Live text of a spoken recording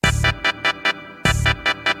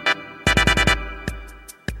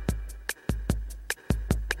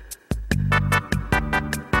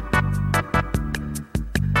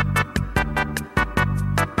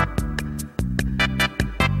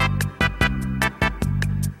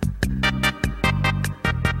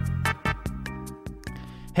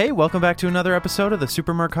Hey, welcome back to another episode of the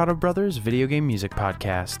Super Mercado Brothers Video Game Music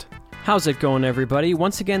Podcast. How's it going, everybody?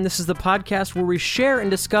 Once again, this is the podcast where we share and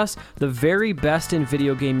discuss the very best in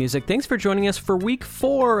video game music. Thanks for joining us for week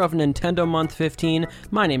 4 of Nintendo Month 15.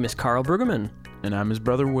 My name is Carl Brueggemann. And I'm his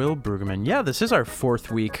brother, Will Brueggemann. Yeah, this is our 4th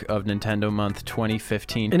week of Nintendo Month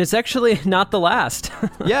 2015. And it's actually not the last.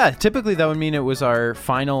 Yeah, typically that would mean it was our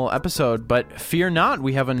final episode, but fear not,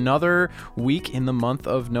 we have another week in the month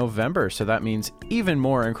of November, so that means even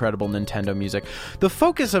more incredible Nintendo music. The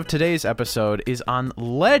focus of today's episode is on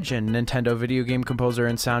legend Nintendo video game composer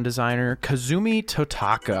and sound designer Kazumi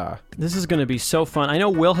Totaka. This is going to be so fun. I know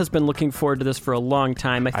Will has been looking forward to this for a long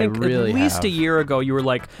time. I think really at least have. a year ago you were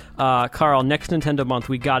like, Carl, next Nintendo Month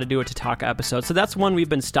we got to do a Totaka episode. So that's one we've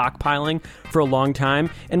been stockpiling for a long time.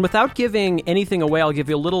 And without giving anything away, I'll give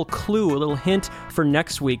you a little clue, a little hint for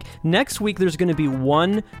next week. Next week there's going to be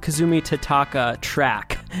one Kazumi Totaka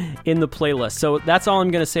track in the playlist. So that's all I'm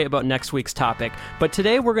going to say about next week's topic. But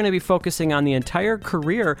today we're going to be focusing on the entire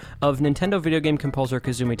career of Nintendo video game composer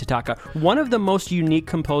Kazumi Totaka. One of the most unique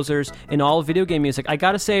composers in all of video game music. I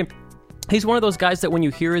gotta say, he's one of those guys that when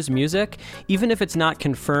you hear his music, even if it's not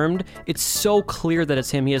confirmed, it's so clear that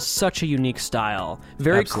it's him. He has such a unique style.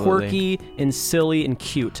 Very Absolutely. quirky and silly and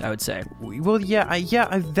cute, I would say. Well,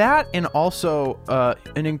 that and also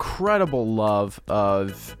an incredible love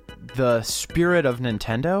of the spirit of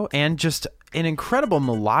Nintendo and just an incredible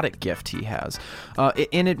melodic gift he has.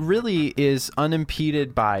 And it really is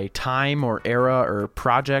unimpeded by time or era or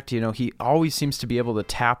project. You know, he always seems to be able to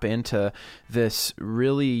tap into this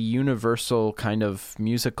really universal kind of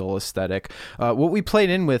musical aesthetic. What we played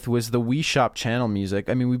in with was the Wii Shop channel music.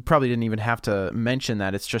 I mean, we probably didn't even have to mention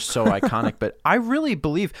that. It's just so iconic. But I really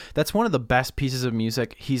believe that's one of the best pieces of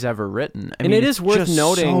music he's ever written. I mean, it is worth just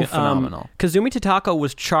noting, so phenomenal. Kazumi Totaka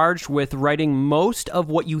was charged with writing most of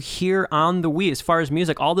what you hear on the Wii as far as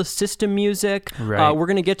music, all the system music. Right. We're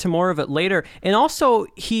going to get to more of it later. And also,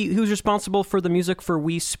 he was responsible for the music for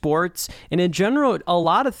Wii Sports, and in general, a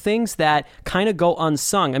lot of things that kind of go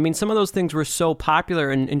unsung. I mean, some of those things were so popular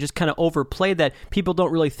and just kind of overplayed that people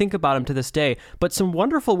don't really think about him to this day. But some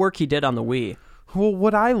wonderful work he did on the Wii. Well,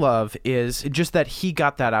 what I love is just that he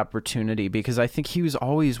got that opportunity because I think he was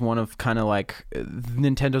always one of kind of like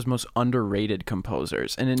Nintendo's most underrated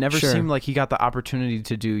composers. And it never Sure. seemed like he got the opportunity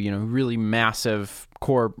to do, you know, really massive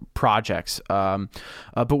core projects. But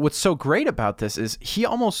what's so great about this is he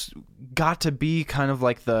almost got to be kind of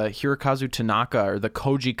like the Hirokazu Tanaka or the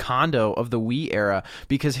Koji Kondo of the Wii era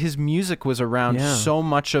because his music was around so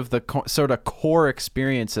much of the sort of core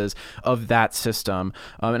experiences of that system.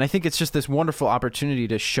 And I think it's just this wonderful opportunity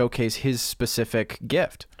to showcase his specific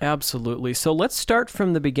gift. Absolutely. So let's start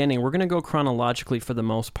from the beginning. We're going to go chronologically for the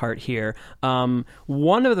most part here.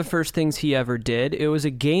 One of the first things he ever did, it was a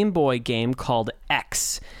Game Boy game called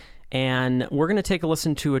X. And we're going to take a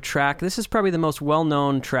listen to a track. This is probably the most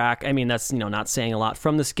well-known track. I mean, that's, not saying a lot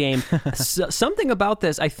from this game. Something about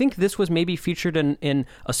this, I think this was maybe featured in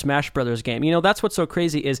a Smash Brothers game. That's what's so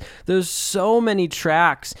crazy is there's so many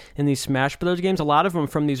tracks in these Smash Brothers games, a lot of them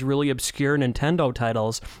from these really obscure Nintendo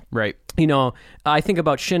titles. Right. I think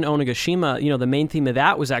about Shin Onigashima, the main theme of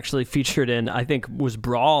that was actually featured in, I think, was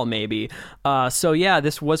Brawl, maybe. So yeah,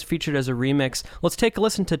 this was featured as a remix. Let's take a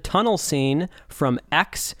listen to Tunnel Scene from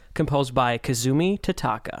X, composed by Kazumi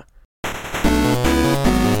Totaka.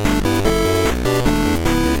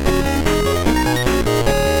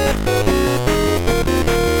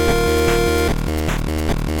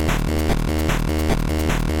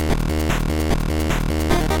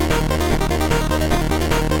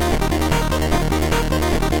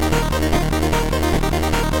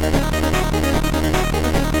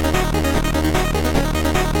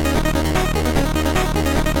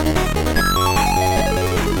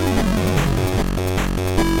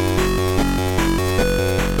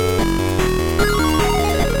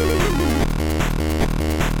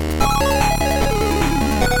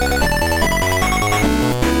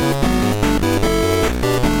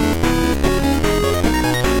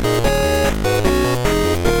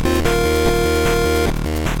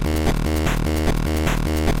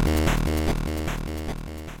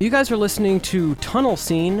 You guys are listening to Tunnel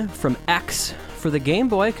Scene from X for the Game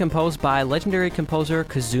Boy, composed by legendary composer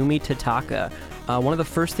Kazumi Totaka. One of the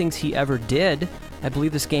first things he ever did, I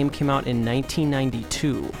believe this game came out in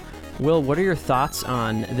 1992. Will, what are your thoughts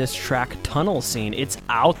on this track, Tunnel Scene? It's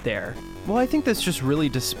out there. Well, I think this just really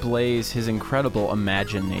displays his incredible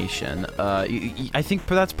imagination. I think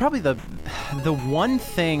that's probably the one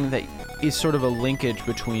thing that is sort of a linkage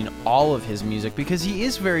between all of his music, because he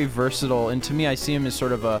is very versatile, and to me, I see him as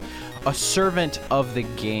sort of a servant of the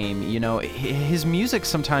game. You know, his music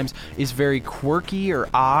sometimes is very quirky or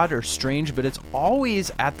odd or strange, but it's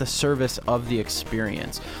always at the service of the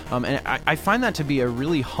experience. And I find that to be a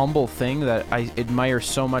really humble thing that I admire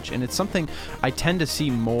so much, and it's something I tend to see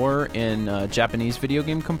more in Japanese video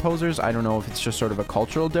game composers. I don't know if it's just sort of a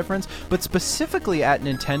cultural difference, but specifically at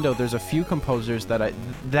Nintendo, there's a few composers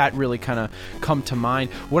that really kind of come to mind.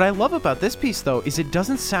 What I love about this piece, though, is it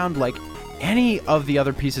doesn't sound like any of the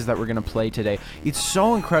other pieces that we're going to play today. It's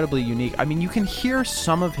so incredibly unique. I mean, you can hear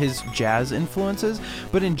some of his jazz influences,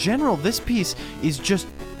 but in general, this piece is just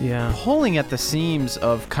pulling at the seams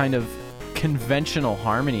of kind of conventional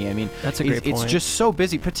harmony. I mean, that's a great point. It's just so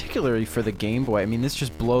busy, particularly for the Game Boy. I mean, this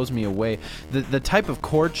just blows me away. The type of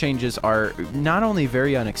chord changes are not only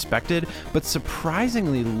very unexpected, but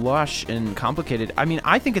surprisingly lush and complicated. I mean,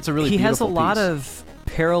 I think it's a really beautiful piece. He has a lot of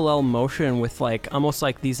parallel motion with almost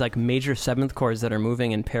like these major seventh chords that are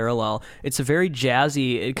moving in parallel. It's a very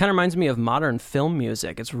jazzy, it kind of reminds me of modern film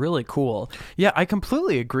music. It's really cool. Yeah, I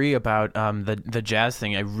completely agree about the jazz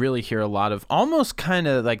thing. I really hear a lot of almost kind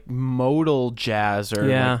of like modal jazz or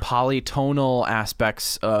like polytonal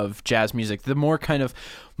aspects of jazz music. The more kind of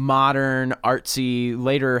modern, artsy,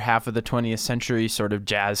 later half of the 20th century sort of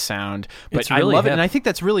jazz sound. But I love it, and I think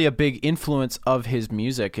that's really a big influence of his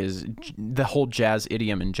music, is the whole jazz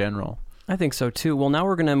idiom in general. I think so too. Well, now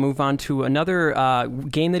we're going to move on to another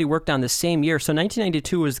game that he worked on the same year. So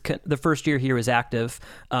 1992 was the first year he was active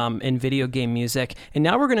in video game music. And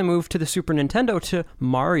now we're going to move to the Super Nintendo to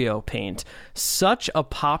Mario Paint. Such a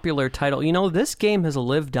popular title. You know, this game has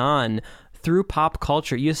lived on through pop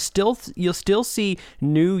culture. You'll still see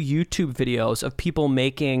new YouTube videos of people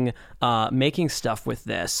making stuff with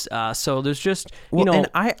this. So there's just and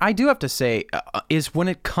I do have to say is when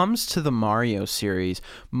it comes to the Mario series,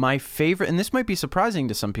 my favorite, and this might be surprising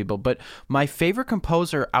to some people, but my favorite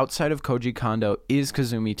composer outside of Koji Kondo is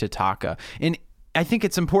Kazumi Totaka. And I think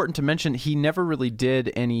it's important to mention he never really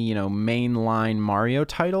did any, mainline Mario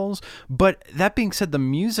titles. But that being said, the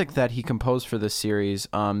music that he composed for this series,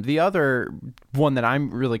 the other one that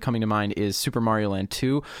I'm really coming to mind is Super Mario Land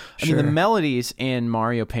 2. I mean, the melodies in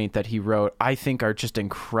Mario Paint that he wrote, I think, are just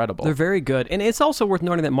incredible. They're very good. And it's also worth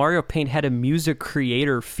noting that Mario Paint had a music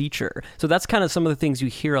creator feature. So that's kind of some of the things you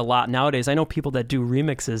hear a lot nowadays. I know people that do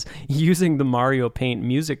remixes using the Mario Paint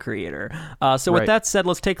music creator. So with that said,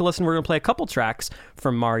 let's take a listen. We're going to play a couple tracks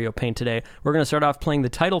from Mario Paint today. We're going to start off playing the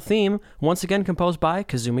title theme, once again composed by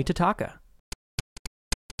Kazumi Totaka.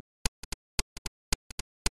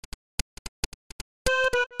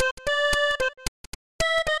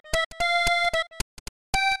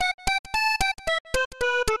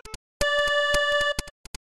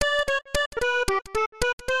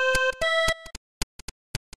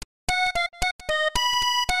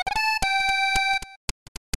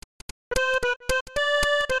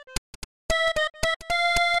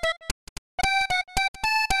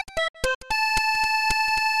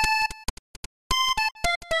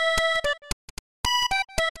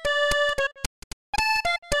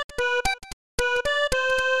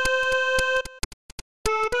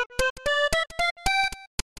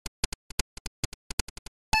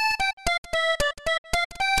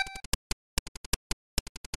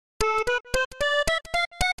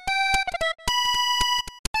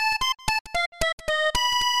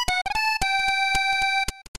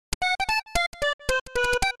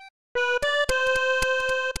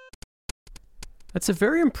 It's a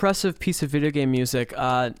very impressive piece of video game music.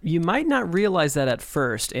 You might not realize that at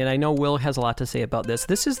first, and I know Will has a lot to say about this.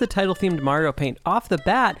 This is the title-themed Mario Paint. Off the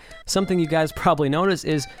bat, something you guys probably noticed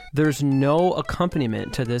is there's no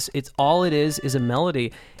accompaniment to this. All it is a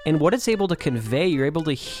melody. And what it's able to convey, you're able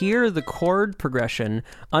to hear the chord progression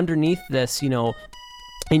underneath this,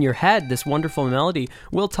 in your head, this wonderful melody.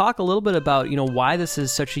 We'll talk a little bit about, why this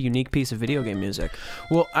is such a unique piece of video game music.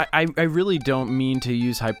 Well, I really don't mean to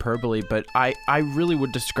use hyperbole, but I really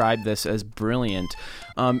would describe this as brilliant.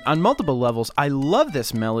 On multiple levels, I love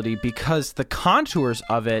this melody because the contours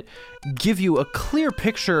of it give you a clear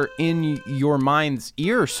picture in your mind's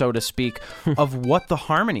ear, so to speak, of what the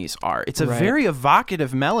harmonies are. It's a very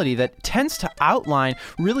evocative melody that tends to outline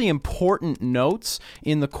really important notes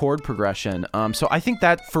in the chord progression. So I think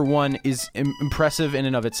that, for one, is impressive in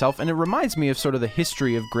and of itself, and it reminds me of sort of the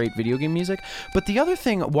history of great video game music. But the other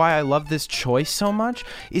thing why I love this choice so much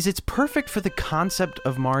is it's perfect for the concept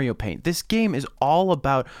of Mario Paint. This game is all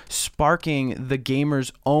about sparking the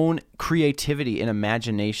gamer's own creativity and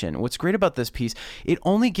imagination. What's great about this piece, it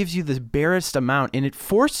only gives you the barest amount, and it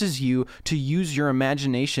forces you to use your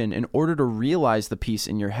imagination in order to realize the piece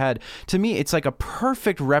in your head. To me, it's like a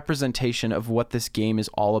perfect representation of what this game is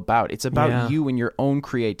all about. It's about you and your own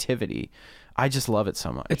creativity. I just love it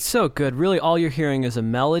so much. It's so good. Really, all you're hearing is a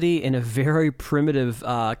melody and a very primitive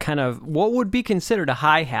kind of what would be considered a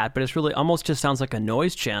hi-hat, but it's really almost just sounds like a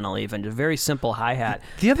noise channel even, a very simple hi-hat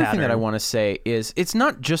The other pattern. thing that I want to say is it's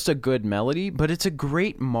not just a good melody, but it's a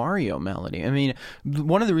great Mario melody. I mean,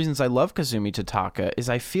 one of the reasons I love Kazumi Totaka is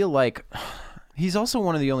I feel like he's also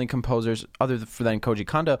one of the only composers, other than Koji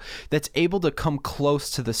Kondo, that's able to come close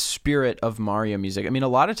to the spirit of Mario music. I mean, a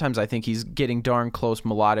lot of times I think he's getting darn close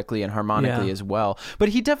melodically and harmonically as well. But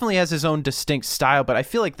he definitely has his own distinct style. But I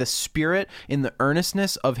feel like the spirit and the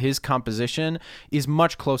earnestness of his composition is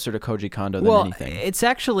much closer to Koji Kondo than anything. It's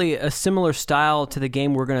actually a similar style to the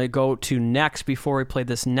game we're going to go to next before we play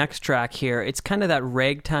this next track here. It's kind of that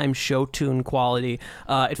ragtime show tune quality.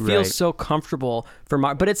 It feels so comfortable for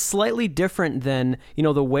Mario, but it's slightly different than, you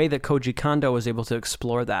know, the way that Koji Kondo was able to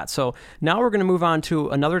explore that. So now we're going to move on to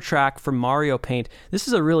another track from Mario Paint. This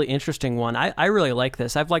is a really interesting one. I really like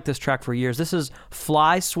this. I've liked this track for years. This is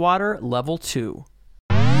Fly Swatter Level 2.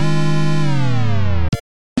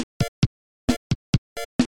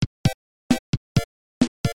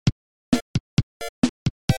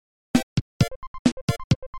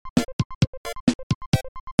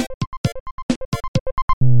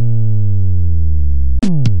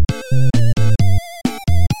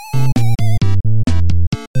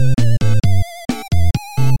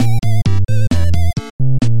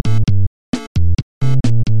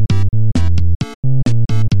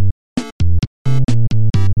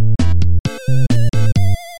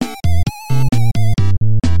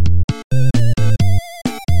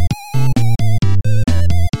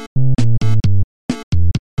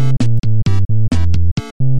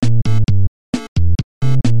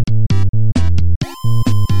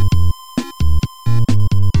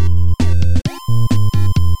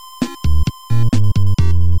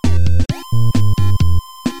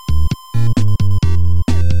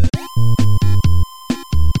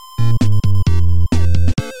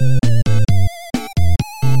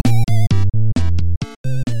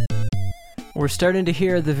 We're starting to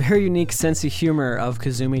hear the very unique sense of humor of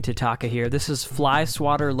Kazumi Totaka here. This is Fly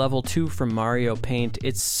Swatter Level 2 from Mario Paint.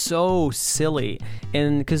 It's so silly.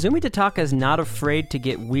 And Kazumi Totaka is not afraid to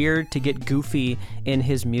get weird, to get goofy in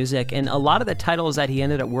his music. And a lot of the titles that he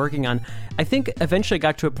ended up working on, I think eventually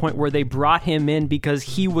got to a point where they brought him in because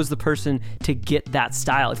he was the person to get that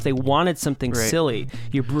style. If they wanted something silly,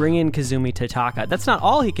 you bring in Kazumi Totaka. That's not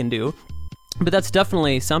all he can do, but that's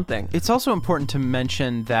definitely something. It's also important to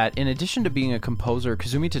mention that in addition to being a composer,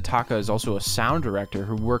 Kazumi Totaka is also a sound director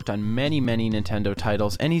who worked on many, many Nintendo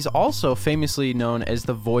titles, and he's also famously known as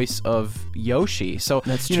the voice of Yoshi. So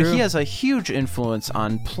that's true. true. He has a huge influence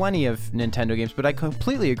on plenty of Nintendo games, but I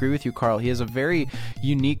completely agree with you, Carl. He has a very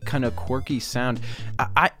unique, kind of quirky sound.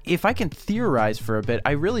 If I can theorize for a bit,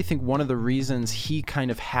 I really think one of the reasons he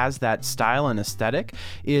kind of has that style and aesthetic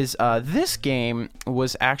is this game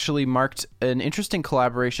was actually marked an interesting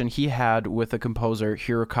collaboration he had with the composer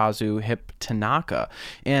Hirokazu Hip Tanaka.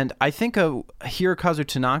 And I think of Hirokazu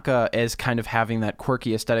Tanaka as kind of having that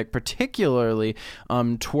quirky aesthetic, particularly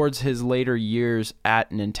towards his later years at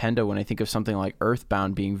Nintendo, when I think of something like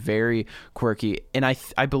Earthbound being very quirky. And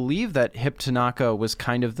I believe that Hip Tanaka was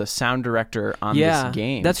kind of the sound director on this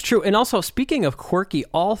game. That's true. And also, speaking of quirky,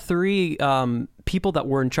 all three people that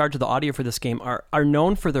were in charge of the audio for this game are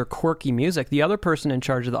known for their quirky music. The other person in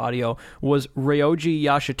charge of the audio was Ryoji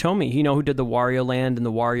Yoshitomi, who did the Wario Land and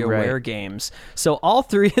the WarioWare games. So all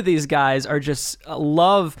three of these guys are just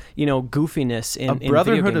love, goofiness in a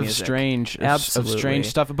brotherhood in of Absolutely. strange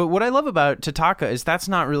stuff. But what I love about Totaka is that's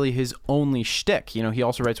not really his only shtick. He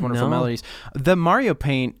also writes wonderful melodies. The Mario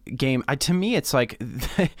Paint game, to me, it's like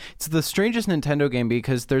it's the strangest Nintendo game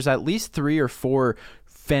because there's at least 3 or 4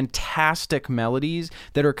 fantastic melodies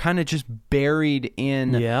that are kind of just buried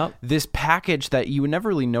in this package that you would never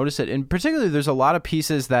really notice it. And particularly there's a lot of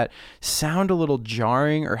pieces that sound a little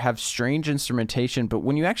jarring or have strange instrumentation, but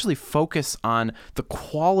when you actually focus on the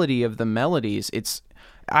quality of the melodies, it's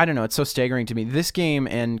so staggering to me. This game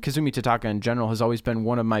and Kazumi Totaka in general has always been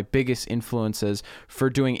one of my biggest influences for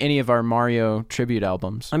doing any of our Mario tribute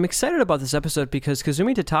albums. I'm excited about this episode because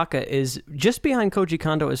Kazumi Totaka is just behind Koji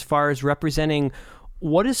Kondo as far as representing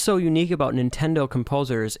what is so unique about Nintendo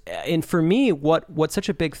composers. And for me, what such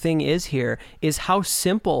a big thing is here is how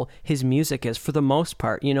simple his music is for the most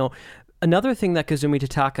part. Another thing that Kazumi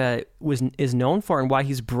Totaka is known for and why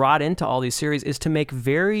he's brought into all these series is to make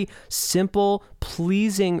very simple,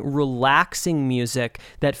 pleasing, relaxing music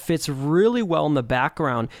that fits really well in the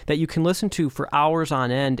background that you can listen to for hours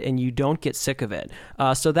on end and you don't get sick of it.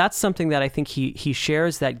 So that's something that I think he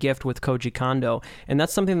shares that gift with Koji Kondo, and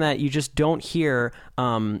that's something that you just don't hear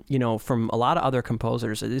from a lot of other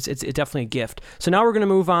composers. It's definitely a gift. So now we're going to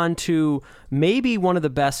move on to maybe one of the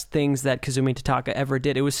best things that Kazumi Totaka ever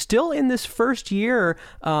did. It was still in this first year,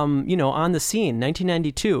 on the scene,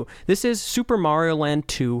 1992. This is Super Mario Land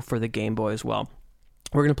 2 for the Game Boy as well.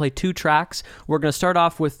 We're going to play 2 tracks. We're going to start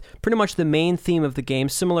off with pretty much the main theme of the game,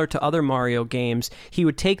 similar to other Mario games. He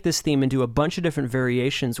would take this theme and do a bunch of different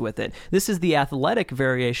variations with it. This is the athletic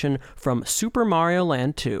variation from Super Mario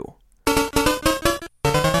Land 2.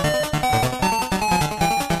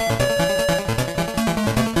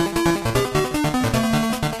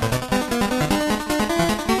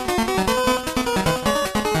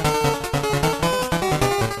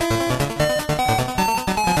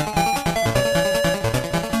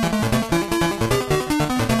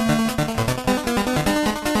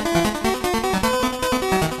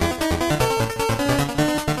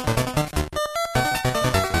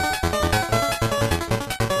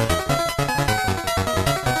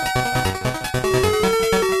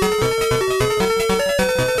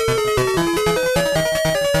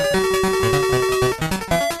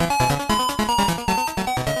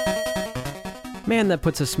 Man, that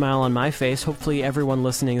puts a smile on my face. Hopefully everyone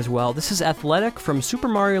listening as well. This is Athletic from Super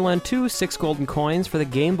Mario Land 2, 6 golden coins for the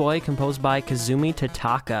Game Boy, composed by Kazumi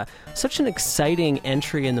Totaka. Such an exciting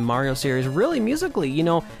entry in the Mario series, really musically. You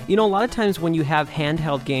know, a lot of times when you have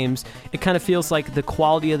handheld games, it kind of feels like the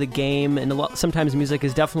quality of the game, and sometimes music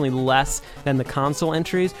is definitely less than the console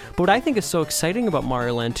entries. But what I think is so exciting about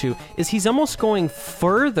Mario Land 2 is he's almost going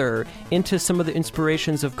further into some of the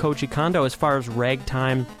inspirations of Koji Kondo as far as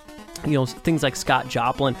ragtime, things like Scott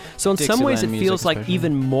Joplin. So in some ways it feels like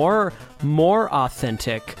even more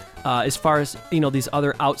authentic as far as, these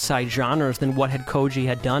other outside genres than what Koji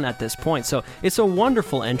had done at this point. So it's a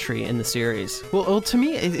wonderful entry in the series. Well, to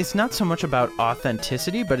me, it's not so much about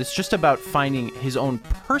authenticity, but it's just about finding his own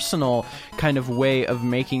personal kind of way of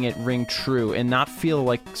making it ring true and not feel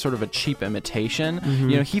like sort of a cheap imitation.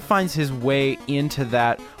 Mm-hmm. He finds his way into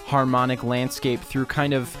that harmonic landscape through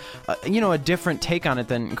kind of, a different take on it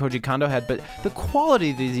than Koji Kondo had. But the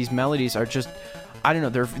quality of these melodies are just, I don't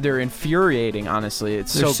know, they're infuriating, honestly. They're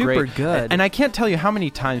so super great. Good. And I can't tell you how many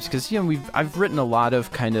times, because, I've written a lot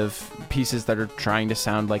of kind of pieces that are trying to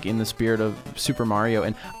sound like in the spirit of Super Mario,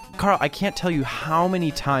 and Carl, I can't tell you how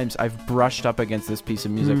many times I've brushed up against this piece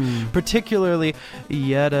of music, particularly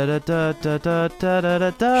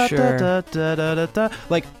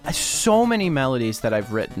like so many melodies that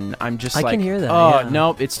I've written. I'm just I can hear that. Oh,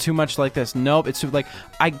 nope, it's too much like this. Nope, it's too, like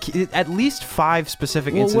at least 5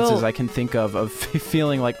 specific instances I can think of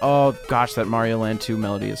feeling like, oh gosh, that Mario Land 2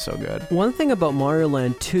 melody is so good. One thing about Mario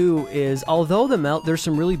Land 2 is, although there's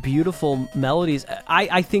some really beautiful melodies,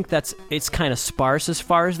 I think it's kind of sparse as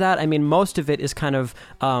far as that. I mean, most of it is kind of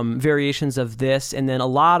variations of this, and then a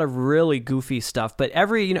lot of really goofy stuff. But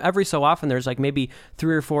every so often, there's like maybe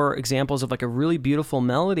 3 or 4 examples of like a really beautiful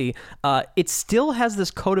melody. It still has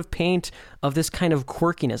this coat of paint of this kind of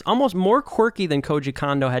quirkiness, almost more quirky than Koji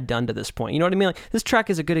Kondo had done to this point. You know what I mean? Like, this track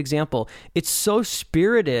is a good example. It's so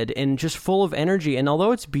spirited and just full of energy, and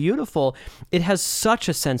although it's beautiful, it has such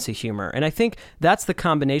a sense of humor. And I think that's the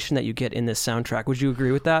combination that you get in this soundtrack. Would you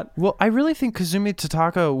agree with that? Well, I really think Kazumi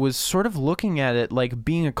Totaka was sort of looking at it like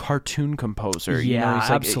being a cartoon composer. Yeah, he's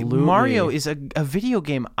absolutely. Mario is a video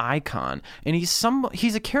game icon, and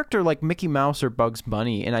he's a character like Mickey Mouse or Bugs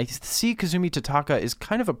Bunny, and I see Kazumi Totaka is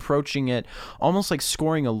kind of approaching it almost like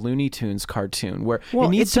scoring a Looney Tunes cartoon, where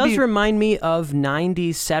it does remind me of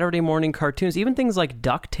 90s Saturday morning cartoons, even things like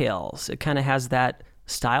DuckTales. It kind of has that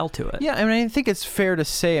style to it. Yeah, I mean, I think it's fair to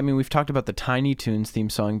say, I mean, we've talked about the Tiny Toons theme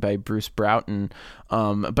song by Bruce Broughton,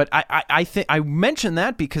 but I think I mention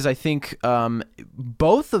that because I think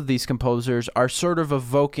both of these composers are sort of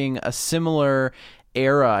evoking a similar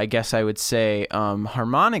era, I guess I would say,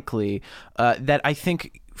 harmonically, that I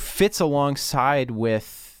think fits alongside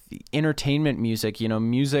with entertainment music,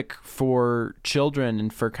 music for children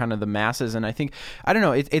and for kind of the masses. And I think, I don't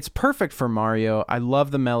know, it's perfect for Mario. I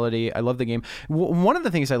love the melody. I love the game. One of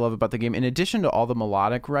the things I love about the game, in addition to all the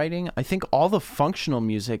melodic writing, I think all the functional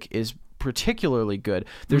music is particularly good.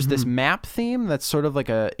 There's this map theme that's sort of like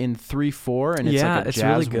in 3/4, and it's like a jazz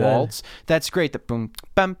really good. waltz. That's great. The boom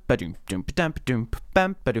bum ba doom doom ba dum ba doom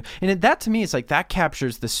bam, ba-doo. And that to me is like that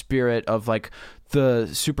captures the spirit of like the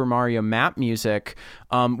Super Mario map music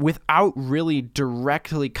without really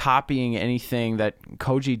directly copying anything that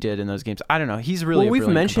Koji did in those games. I don't know. He's really we've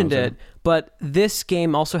mentioned composer. it, but this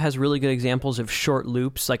game also has really good examples of short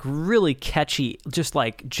loops, like really catchy, just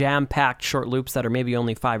like jam-packed short loops that are maybe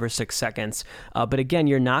only 5 or 6 seconds. But again,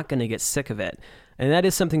 you're not going to get sick of it. And that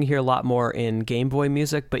is something you hear a lot more in Game Boy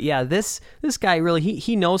music. But yeah, this guy really,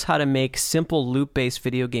 he knows how to make simple loop-based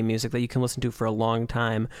video game music that you can listen to for a long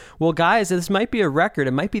time. Well, guys, this might be a record.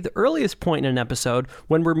 It might be the earliest point in an episode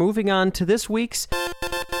when we're moving on to this week's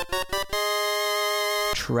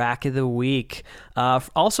Track of the Week.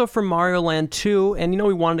 Also from Mario Land 2, and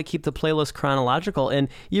we wanted to keep the playlist chronological, and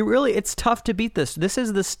it's tough to beat this. This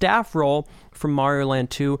is the staff roll from Mario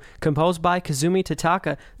Land 2, composed by Kazumi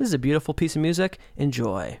Totaka. This is a beautiful piece of music.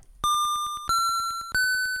 Enjoy.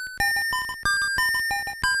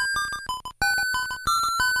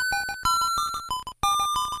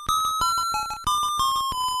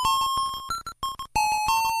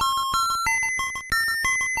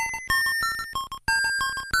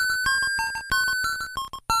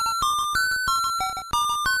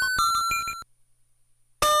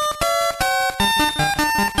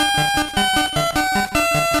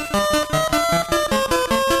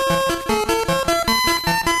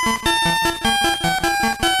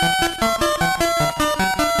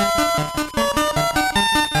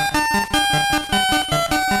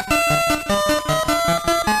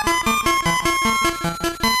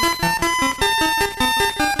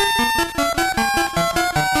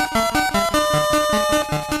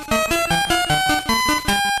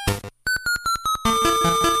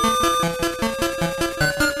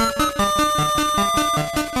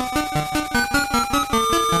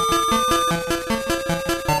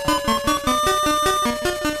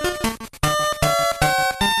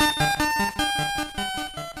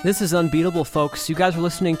 This is Unbeatable, folks. You guys are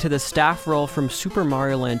listening to the staff roll from Super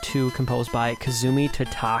Mario Land 2, composed by Kazumi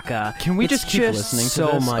Totaka. Can we just keep listening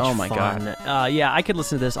to this? Much oh my fun. God. Yeah, I could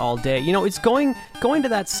listen to this all day. It's going to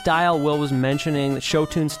that style Will was mentioning, the show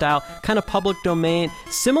tune style, kind of public domain.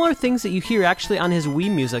 Similar things that you hear actually on his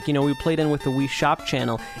Wii music. We played in with the Wii Shop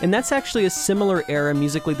channel, and that's actually a similar era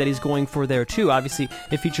musically that he's going for there too. Obviously,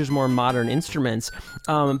 it features more modern instruments,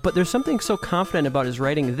 but there's something so confident about his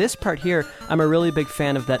writing. This part here, I'm a really big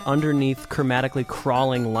fan of that underneath chromatically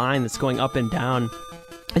crawling line that's going up and down.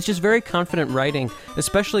 It's just very confident writing,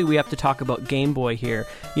 especially we have to talk about Game Boy here.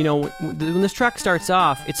 When this track starts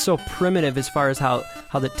off, it's so primitive as far as how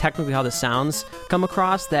the sounds come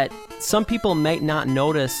across that some people might not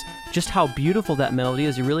notice just how beautiful that melody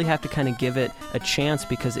is. You really have to kind of give it a chance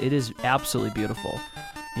because it is absolutely beautiful.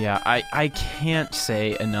 Yeah, I can't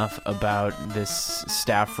say enough about this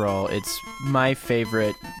staff roll. It's my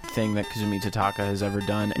favorite thing that Kazumi Totaka has ever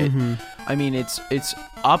done. It's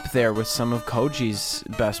up there with some of Koji's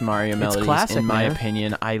best Mario melodies, classic, in my man.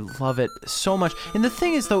 opinion. I love it so much. And the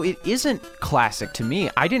thing is, though, it isn't classic to me.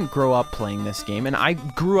 I didn't grow up playing this game, and I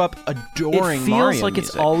grew up adoring Mario It feels like music.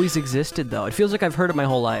 it's always existed, though. It feels like I've heard it my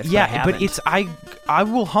whole life. Yeah, but I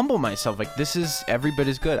will humble myself. Like, this is every bit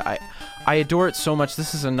as good. I adore it so much.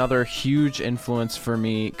 This is another huge influence for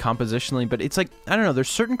me compositionally, but it's like, I don't know,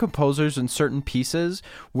 there's certain composers and certain pieces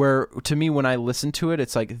where, to me, when I listen to it,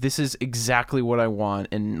 it's like, this is exactly what I want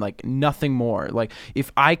and like nothing more. Like,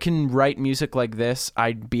 if I can write music like this,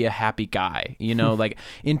 I'd be a happy guy, like,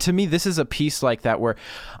 and to me, this is a piece like that where,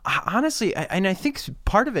 honestly, I think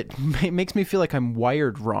part of it makes me feel like I'm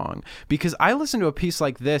wired wrong, because I listen to a piece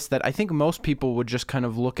like this that I think most people would just kind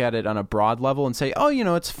of look at it on a broad level and say, oh,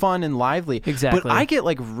 it's fun and lively. Exactly. But I get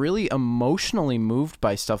like really emotionally moved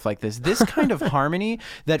by stuff like this. This kind of harmony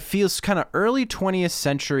that feels kind of early 20th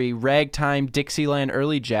century ragtime, Dixieland,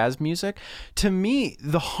 early jazz music. To me,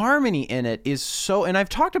 the harmony in it is so, and I've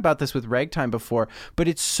talked about this with ragtime before, but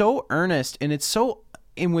it's so earnest and it's so,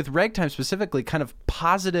 and with ragtime specifically, kind of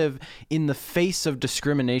positive in the face of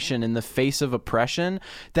discrimination, in the face of oppression,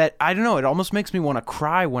 that, I don't know, it almost makes me want to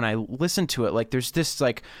cry when I listen to it. Like, there's this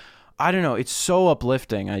like, I don't know. It's so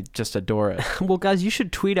uplifting. I just adore it. Well, guys, you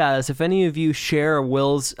should tweet at us if any of you share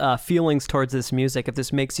Will's feelings towards this music. If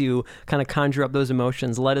this makes you kind of conjure up those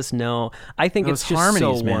emotions, let us know. I think those it's just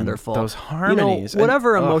harmonies, so man. wonderful. Those harmonies.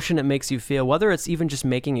 Whatever emotion it makes you feel, whether it's even just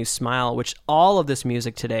making you smile, which all of this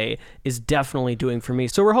music today is definitely doing for me.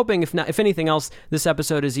 So we're hoping, if anything else, this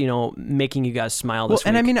episode is, making you guys smile this week.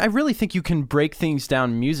 And I mean, I really think you can break things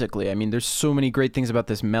down musically. I mean, there's so many great things about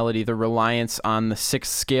this melody, the reliance on the 6th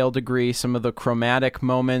scale degree disagree, some of the chromatic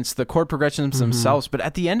moments, the chord progressions themselves, but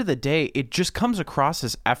at the end of the day, it just comes across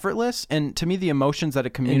as effortless, and to me, the emotions that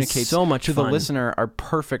it communicates so much to fun. the listener are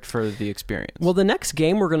perfect for the experience. Well, the next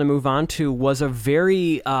game we're going to move on to was a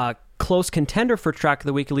very close contender for track of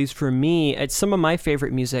the week, at least for me. It's some of my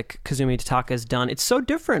favorite music Kazumi Totaka has done. It's so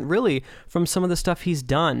different, really, from some of the stuff he's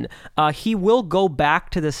done. He will go back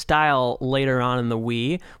to the style later on in the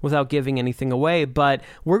Wii without giving anything away, but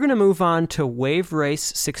we're going to move on to Wave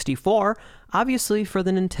Race 64, obviously for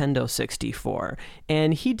the Nintendo 64.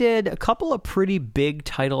 And he did a couple of pretty big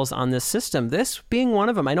titles on this system, this being one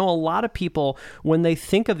of them. I know a lot of people, when they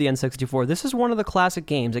think of the N64, this is one of the classic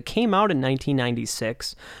games. It came out in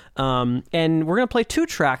 1996. And we're going to play 2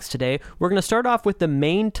 tracks today. We're going to start off with the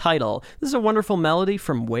main title. This is a wonderful melody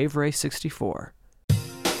from Wave Race 64.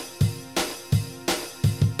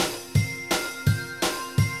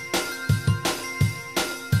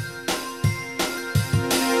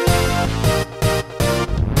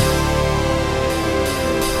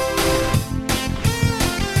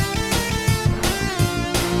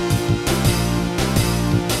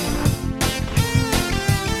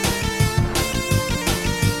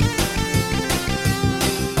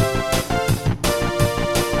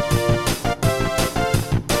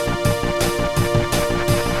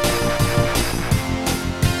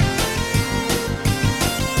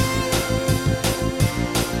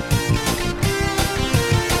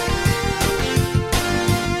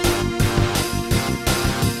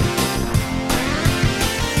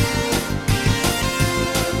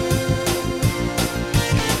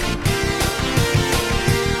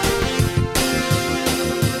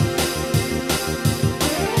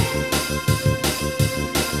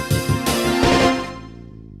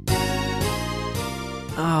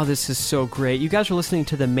 Oh, this is so great. You guys are listening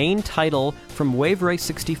to the main title from Wave Race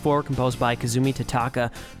 64, composed by Kazumi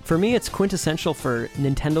Totaka. For me, it's quintessential for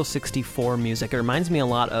Nintendo 64 music. It reminds me a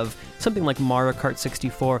lot of something like Mario Kart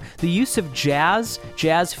 64. The use of jazz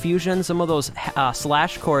fusion, some of those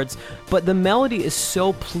slash chords, but the melody is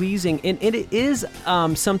so pleasing, and it is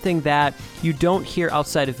something that you don't hear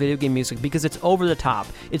outside of video game music because it's over the top.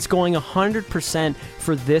 It's going 100%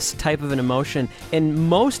 for this type of an emotion, and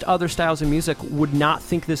most other styles of music would not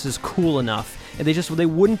think this is cool enough. And they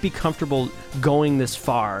wouldn't be comfortable going this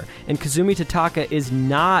far. And Kazumi Totaka is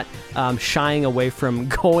not shying away from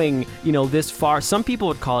going, this far. Some people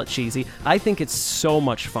would call it cheesy. I think it's so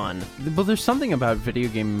much fun. But there's something about video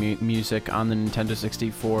game music on the Nintendo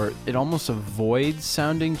 64. It almost avoids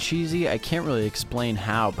sounding cheesy. I can't really explain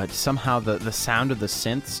how, but somehow the sound of the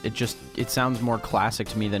synths, it sounds more classic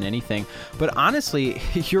to me than anything. But honestly,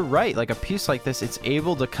 you're right. Like a piece like this, it's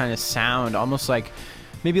able to kind of sound almost like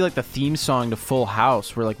maybe like the theme song to Full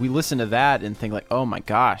House, where like we listen to that and think like, oh my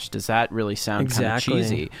gosh, does that really sound kind of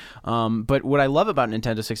cheesy? But what I love about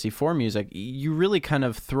Nintendo 64 music, you really kind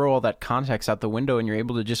of throw all that context out the window and you're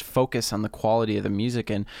able to just focus on the quality of the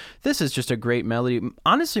music. And this is just a great melody.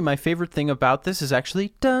 Honestly, my favorite thing about this is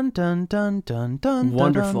actually dun dun dun dun dun.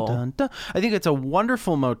 Wonderful. Dun, dun, dun. I think it's a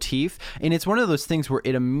wonderful motif, and it's one of those things where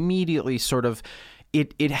it immediately sort of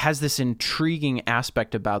it has this intriguing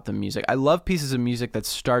aspect about the music. I love pieces of music that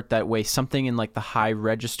start that way, something in like the high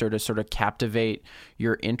register to sort of captivate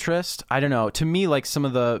your interest. I don't know. To me, like some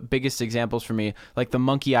of the biggest examples for me, like the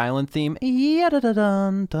Monkey Island theme.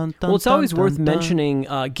 Well, it's always worth mentioning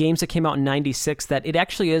games that came out in 96 that it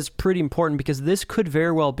actually is pretty important because this could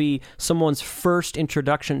very well be someone's first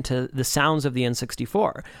introduction to the sounds of the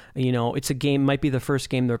N64. It's a game, might be the first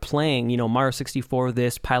game they're playing. Mario 64,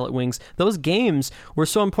 Pilot Wings. Those games were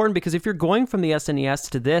so important because if you're going from the SNES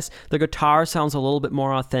to this, the guitar sounds a little bit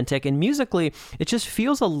more authentic, and musically, it just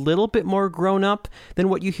feels a little bit more grown up than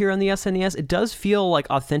what you hear on the SNES. It does feel like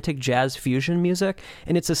authentic jazz fusion music,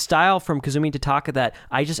 and it's a style from Kazumi Totaka that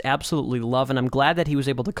I just absolutely love, and I'm glad that he was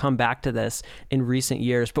able to come back to this in recent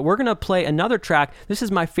years. But we're going to play another track. This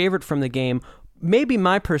is my favorite from the game, maybe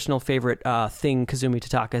my personal favorite thing Kazumi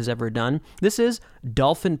Totaka has ever done. This is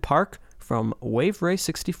Dolphin Park from Wave Race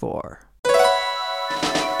 64.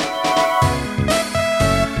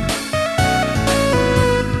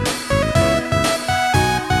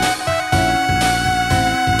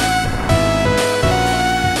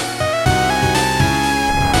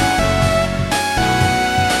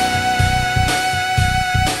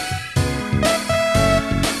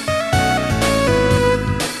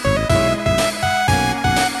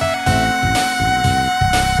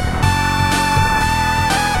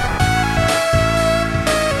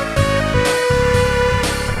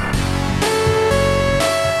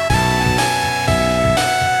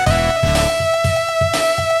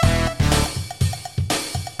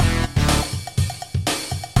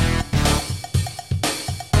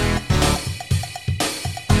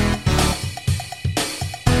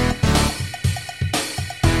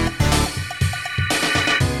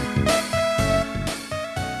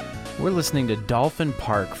 listening to Dolphin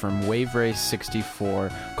Park from Wave Race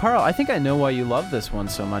 64. Carl, I think I know why you love this one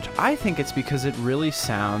so much. I think it's because it really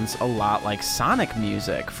sounds a lot like Sonic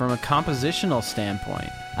music from a compositional standpoint.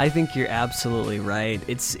 I think you're absolutely right.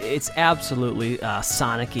 It's absolutely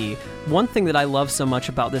Sonic-y. One thing that I love so much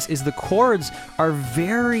about this is the chords are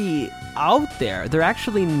very out there. They're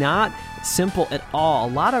actually not simple at all.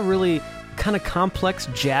 A lot of really kind of complex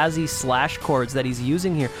jazzy slash chords that he's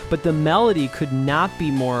using here, but the melody could not be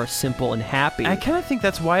more simple and happy. I kind of think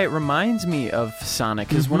that's why it reminds me of Sonic,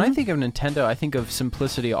 because when I think of Nintendo, I think of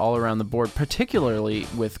simplicity all around the board, particularly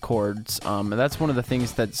with chords. That's one of the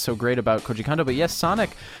things that's so great about Koji Kondo. But yes, Sonic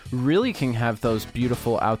really can have those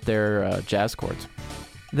beautiful out there jazz chords.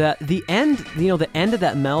 The end of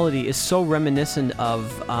that melody is so reminiscent of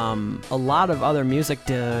a lot of other music.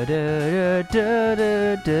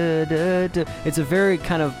 It's a very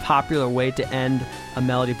kind of popular way to end a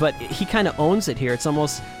melody, but he kind of owns it here. It's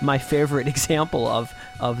almost my favorite example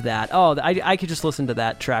of that. Oh, I could just listen to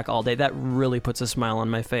that track all day. That really puts a smile on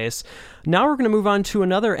my face. Now we're going to move on to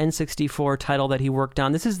another N64 title that he worked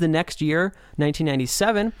on. This is the next year,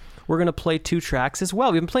 1997. We're going to play 2 tracks as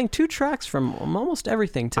well. We've been playing 2 tracks from almost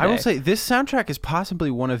everything today. I will say this soundtrack is possibly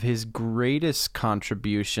one of his greatest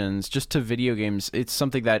contributions just to video games. It's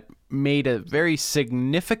something that made a very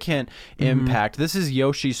significant impact. This is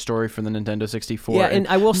Yoshi's Story for the Nintendo 64. Yeah, and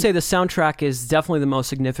I will say the soundtrack is definitely the most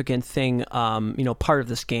significant thing, part of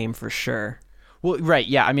this game for sure. Well, right,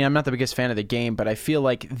 yeah. I mean, I'm not the biggest fan of the game, but I feel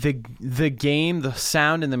like the game, the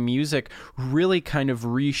sound and the music really kind of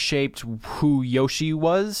reshaped who Yoshi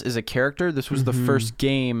was as a character. This was the first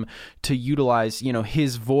game to utilize,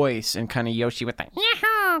 his voice and kind of Yoshi with that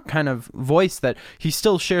kind of voice that he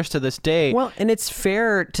still shares to this day. Well, and it's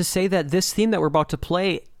fair to say that this theme that we're about to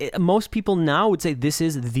play, most people now would say this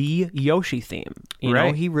is the Yoshi theme. You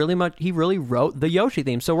know, he really wrote the Yoshi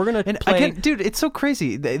theme. So we're gonna play. Again, dude, it's so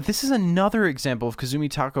crazy. This is another example of Kazumi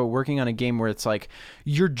Tako working on a game where it's like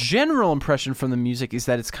your general impression from the music is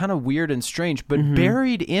that it's kind of weird and strange, but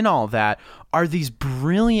buried in all that are these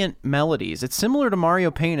brilliant melodies. It's similar to Mario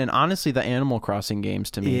Paint and honestly the Animal Crossing games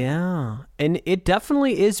to me. Yeah, and it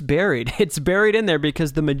definitely is buried. It's buried in there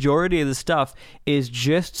because the majority of the stuff is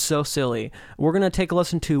just so silly. We're going to take a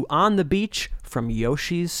listen to On the Beach from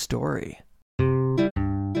Yoshi's Story.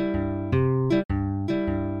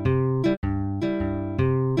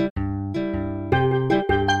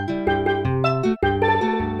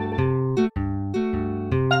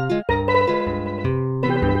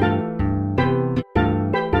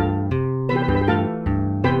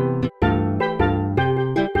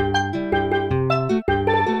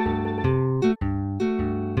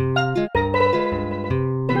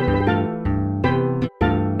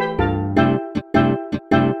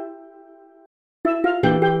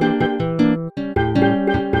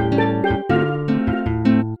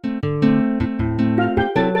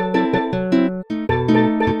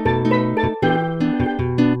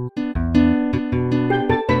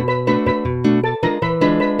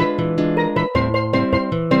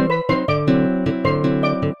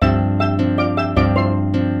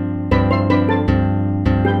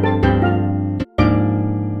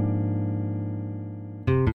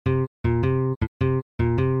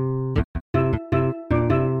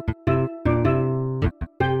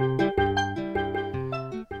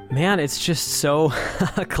 Man, it's just so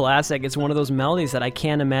classic. It's one of those melodies that I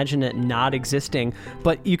can't imagine it not existing.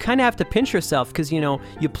 But you kind of have to pinch yourself because,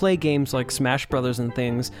 you play games like Smash Brothers and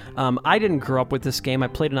things. I didn't grow up with this game. I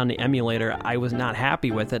played it on the emulator. I was not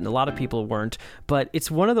happy with it, and a lot of people weren't. But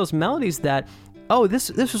it's one of those melodies that,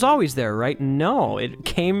 this was always there, right? No, it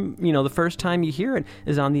came, the first time you hear it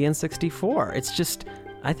is on the N64. It's just,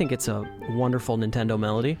 I think it's a wonderful Nintendo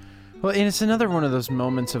melody. Well, and it's another one of those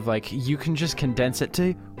moments of you can just condense it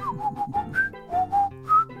to...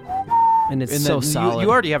 And it's so solid. You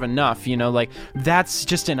already have enough, that's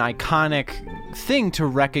just an iconic thing to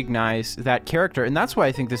recognize that character. And that's why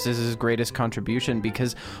I think this is his greatest contribution,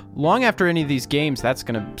 because long after any of these games, that's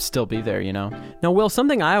going to still be there, Now, Will,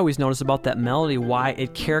 something I always notice about that melody, why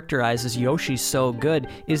it characterizes Yoshi so good,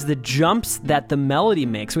 is the jumps that the melody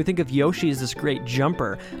makes. We think of Yoshi as this great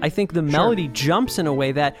jumper. I think the melody jumps in a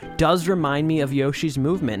way that does remind me of Yoshi's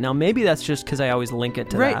movement. Now, maybe that's just because I always link it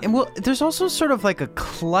to that. Right, and there's also sort of like a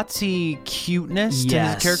klutzy cuteness to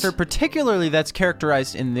his character, particularly that's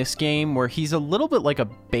characterized in this game where he's a little bit like a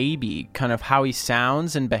baby, kind of how he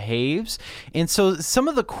sounds and behaves. And so some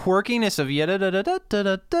of the quirkiness of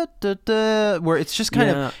where it's just kind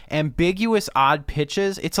of ambiguous, odd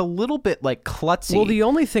pitches, it's a little bit like klutzy. Well, the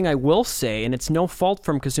only thing I will say, and it's no fault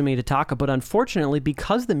from Kazumi Totaka, but unfortunately,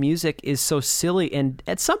 because the music is so silly and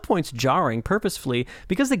at some points jarring purposefully,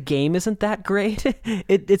 because the game isn't that great,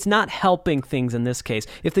 it's not helping things in this case.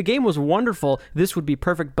 If the game was wonderful, this would be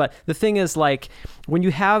perfect. But the thing is, like, when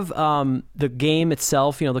you have the game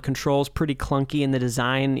itself, the controls pretty clunky and the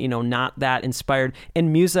design, not that inspired,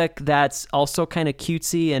 and music that's also kind of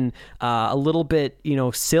cutesy and a little bit,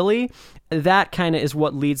 silly, that kind of is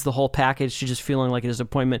what leads the whole package to just feeling like a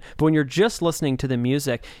disappointment. But when you're just listening to the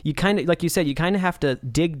music, you kind of, like you said, you kind of have to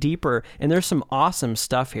dig deeper, and there's some awesome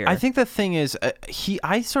stuff here. I think the thing is,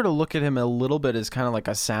 I sort of look at him a little bit as kind of like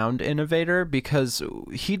a sound innovator, because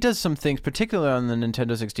he does some things, particularly on the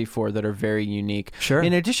Nintendo 64, that are very unique. Sure.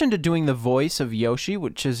 In addition to doing the voice of Yoshi,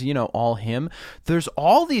 which is, all him, there's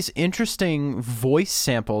all these interesting voice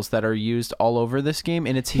samples that are used all over this game,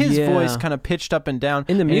 and it's his voice kind of pitched up and down.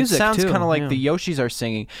 In the music, it sounds too. Kind of like the Yoshis are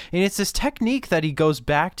singing, and it's this technique that he goes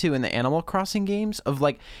back to in the Animal Crossing games of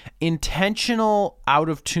like intentional out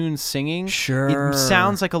of tune singing. Sure, it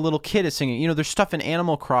sounds like a little kid is singing. There's stuff in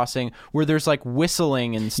Animal Crossing where there's like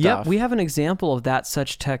whistling and stuff. Yep, we have an example of that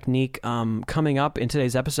such technique coming up in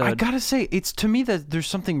today's episode. I gotta say, it's to me that there's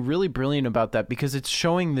something really brilliant about that, because it's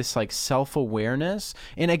showing this like self-awareness,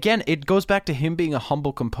 and again, it goes back to him being a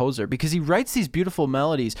humble composer, because he writes these beautiful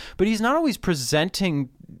melodies, but he's not always presenting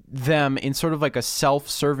them in sort of like a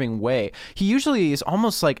self-serving way. He usually is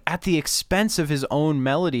almost like at the expense of his own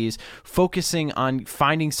melodies, focusing on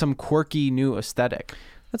finding some quirky new aesthetic.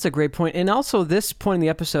 That's a great point. And also, this point in the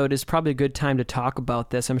episode is probably a good time to talk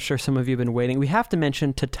about this. I'm sure some of you have been waiting. We have to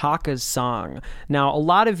mention Totaka's song. Now, a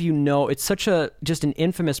lot of you know it's just an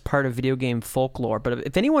infamous part of video game folklore, but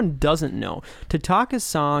if anyone doesn't know, Totaka's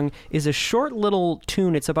song is a short little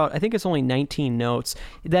tune. It's about, I think it's only 19 notes,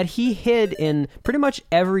 that he hid in pretty much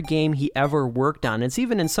every game he ever worked on. It's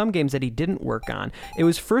even in some games that he didn't work on. It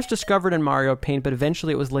was first discovered in Mario Paint, but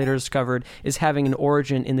eventually it was later discovered as having an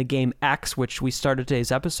origin in the game X, which we started today's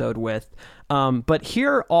episode with. But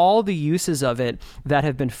here are all the uses of it that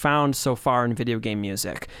have been found so far in video game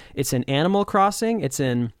music. It's in Animal Crossing. It's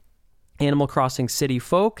in Animal Crossing City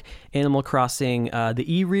Folk, Animal Crossing the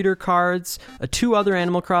e-reader cards, two other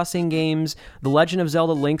Animal Crossing games, The Legend of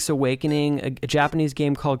Zelda Link's Awakening, a Japanese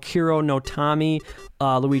game called Kuro no Tami,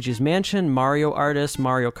 Luigi's Mansion, Mario Artist,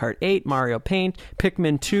 Mario Kart 8, Mario Paint,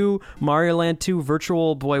 Pikmin 2, Mario Land 2,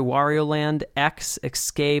 Virtual Boy Wario Land, X,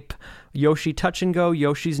 Escape, Yoshi Touch and Go,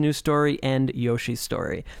 Yoshi's New Story, and Yoshi's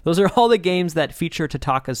Story. Those are all the games that feature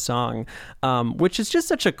Totaka's song, which is just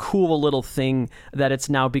such a cool little thing that it's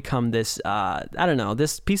now become this,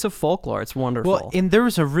 this piece of folklore. It's wonderful. Well, and there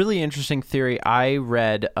was a really interesting theory I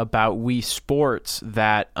read about Wii Sports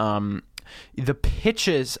that the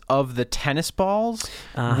pitches of the tennis balls,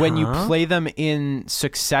 when you play them in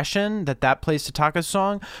succession, that plays Totaka's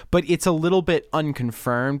song, but it's a little bit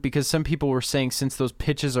unconfirmed, because some people were saying since those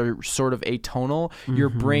pitches are sort of atonal, your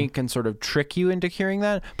brain can sort of trick you into hearing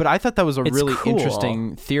that. But I thought that was a really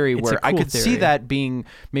interesting theory, where I could see that being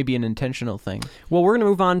maybe an intentional thing. Well, we're going to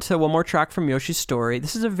move on to one more track from Yoshi's Story.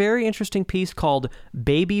 This is a very interesting piece called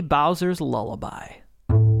Baby Bowser's Lullaby.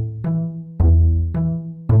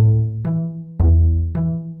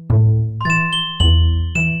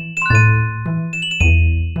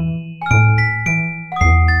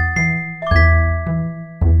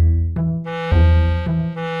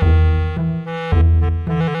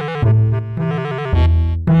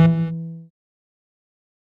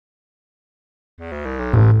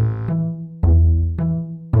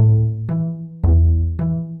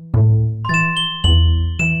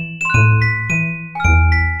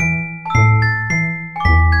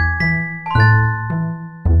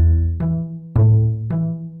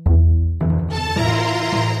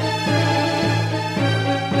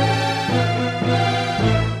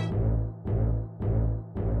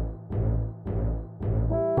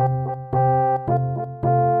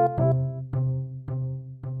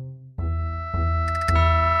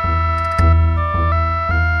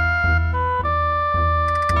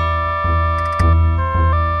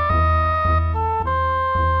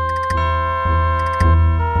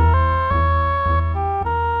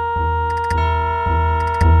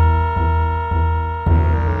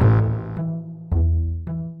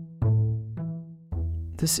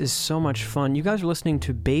 This is so much fun. You guys are listening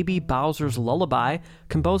to Baby Bowser's Lullaby,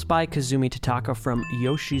 composed by Kazumi Tataka from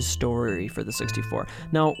Yoshi's Story for the 64.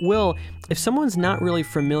 Now, Will, if someone's not really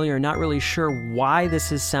familiar, not really sure why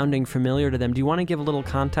this is sounding familiar to them, do you want to give a little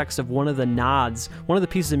context of one of the nods, one of the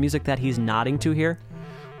pieces of music that he's nodding to here?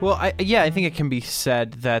 Well, I think it can be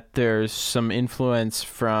said that there's some influence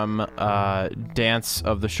from Dance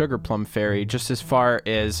of the Sugar Plum Fairy, just as far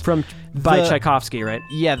as by Tchaikovsky, right?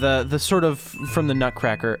 Yeah, the sort of from the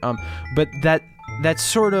Nutcracker, but that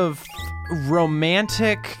sort of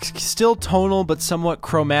romantic, still tonal but somewhat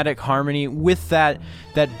chromatic harmony with that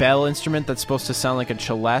bell instrument that's supposed to sound like a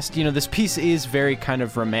celeste. You know, this piece is very kind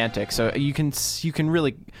of romantic, so you can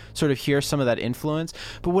really sort of hear some of that influence.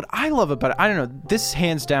 But what I love about it, I don't know, this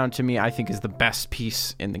hands down to me, I think is the best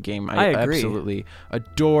piece in the game. I agree. Absolutely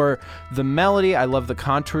adore the melody. I love the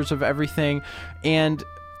contours of everything, and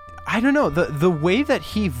I don't know, the way that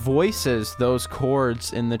he voices those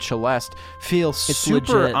chords in the celeste feels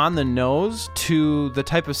super legit. on the nose to the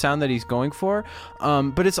type of sound that he's going for.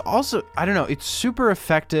 But it's also, I don't know, it's super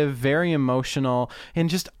effective, very emotional, and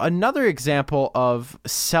just another example of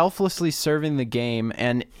selflessly serving the game.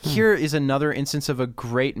 And here is another instance of a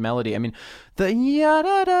great melody. I mean, the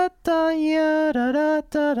ya-da-da-da,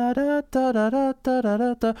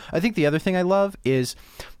 ya-da-da-da-da-da-da-da-da-da-da. I think the other thing I love is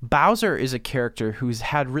Bowser is a character who's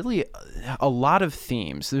had really a lot of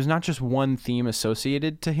themes. There's not just one theme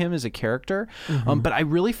associated to him as a character, but I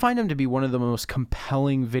really find him to be one of the most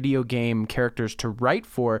compelling video game characters to write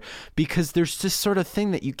for, because there's this sort of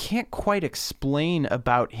thing that you can't quite explain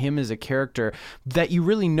about him as a character that you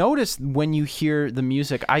really notice when you hear the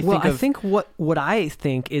music. I think what I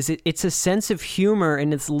think is it's a sense of humor,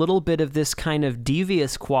 and it's a little bit of this kind of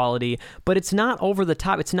devious quality, but it's not over the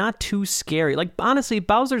top. It's not too scary. Like, honestly,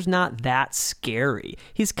 Bowser's not that scary.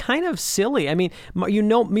 He's kind of silly. I mean,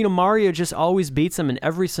 Mario just always beats him in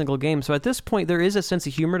every single game. So at this point, there is a sense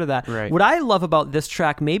of humor to that. Right. What I love about this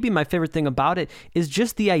track, maybe my favorite thing about it, is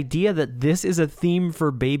just the idea that this is a theme for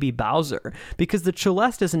Baby Bowser, because the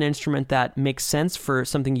celeste is an instrument that makes sense for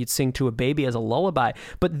something you'd sing to a baby as a lullaby,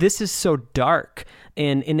 but this is so dark,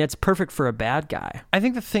 and it's perfect for a bad guy. I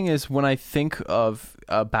think the thing is, when I think of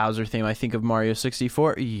a Bowser theme, I think of Mario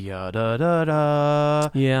 64. Ya-da-da-da.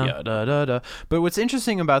 Yeah. Ya-da-da-da. But what's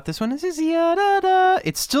interesting about this one is ya-da-da.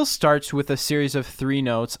 It still starts with a series of 3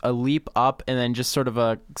 notes, a leap up, and then just sort of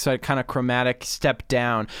a kind of chromatic step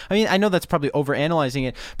down. I mean, I know that's probably overanalyzing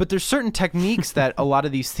it, but there's certain techniques that a lot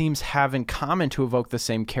of these themes have in common to evoke the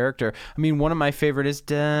same character. I mean, one of my favorite is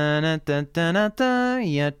da-na-da-da-da-da,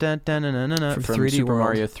 ya-da-da-na-na-na, from 3D Super World.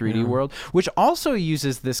 Mario 3D World, which also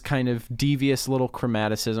uses this kind of devious little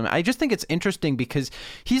chromaticism. I just think it's interesting because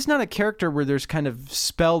he's not a character where there's kind of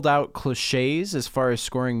spelled out cliches as far as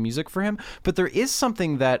scoring music for him, but there is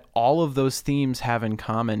something that all of those themes have in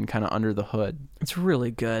common kind of under the hood. It's really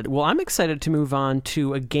good. Well, I'm excited to move on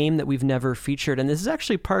to a game that we've never featured, and this is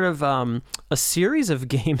actually part of a series of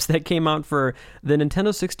games that came out for the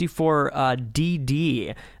Nintendo 64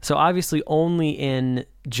 DD, so obviously only in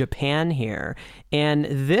Japan here. And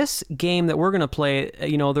this game that we're going to play,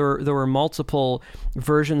 there were multiple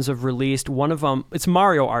versions of released. One of them, it's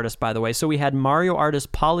Mario Artist, by the way. So we had Mario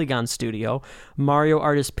Artist Polygon Studio, Mario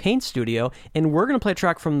Artist Paint Studio, and we're going to play a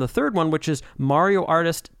track from the third one, which is Mario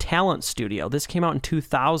Artist Talent Studio. This came out in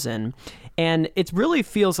 2000. And it really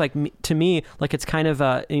feels like, to me, like it's kind of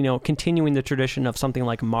continuing the tradition of something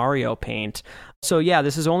like Mario Paint. So yeah,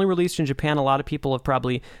 this is only released in Japan. A lot of people have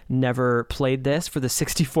probably never played this for the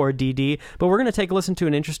 64 DD, but we're going to take a listen to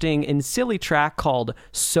an interesting and silly track called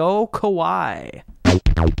So Kawaii.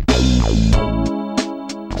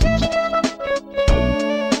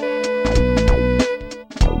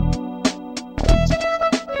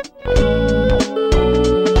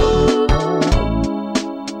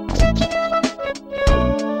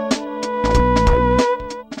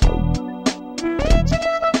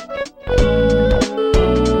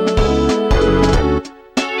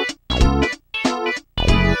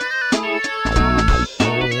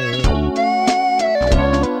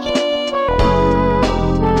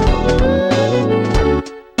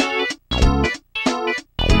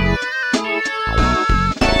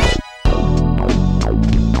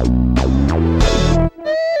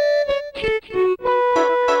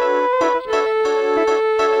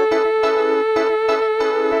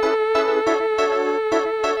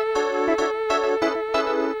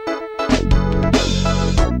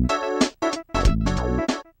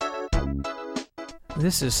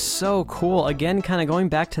 This is so cool. Again, kind of going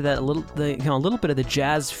back to that a little bit of the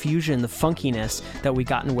jazz fusion, the funkiness that we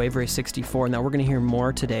got in Wave Race 64, and that we're going to hear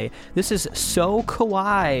more today. This is So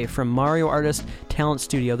Kawaii from Mario Artist Talent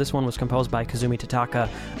Studio. This one was composed by Kazumi Tataka.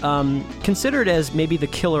 Considered as maybe the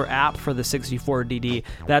killer app for the 64DD.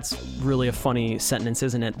 That's really a funny sentence,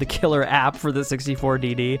 isn't it? The killer app for the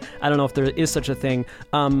 64DD. I don't know if there is such a thing.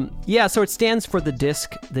 So it stands for the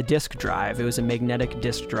disk drive. It was a magnetic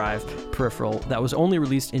disk drive peripheral that was only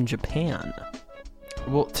released in Japan.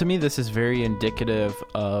 Well, to me, this is very indicative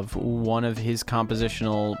of one of his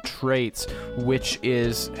compositional traits, which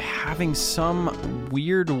is having some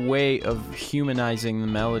weird way of humanizing the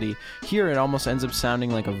melody. Here, it almost ends up sounding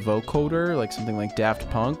like a vocoder, like something like Daft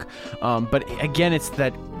Punk. But again, it's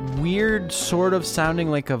that weird sort of sounding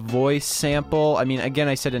like a voice sample. I mean, again,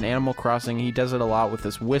 I said in Animal Crossing, he does it a lot with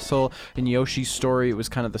this whistle. In Yoshi's Story, it was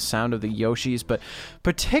kind of the sound of the Yoshis. But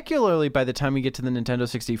particularly by the time we get to the Nintendo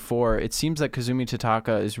 64, it seems that Kazumi Tataka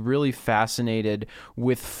is really fascinated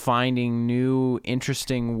with finding new,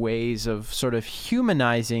 interesting ways of sort of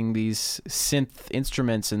humanizing these synth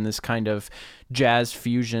instruments in this kind of jazz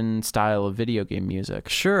fusion style of video game music.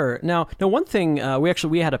 Sure. Now one thing,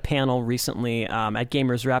 we had a panel recently at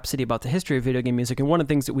Gamers Rhapsody about the history of video game music, and one of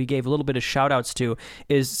the things that we gave a little bit of shout outs to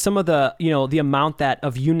is some of the, the amount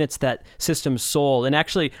of units that systems sold. And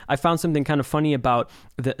actually, I found something kind of funny about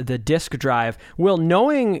the disk drive. Well,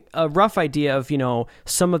 knowing a rough idea of,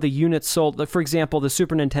 some of the units sold, like for example, the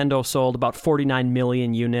Super Nintendo sold about 49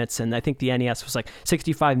 million units, and I think the NES was like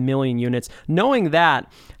 65 million units. Knowing that,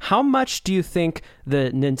 how much do you think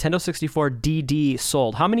the Nintendo 64 DD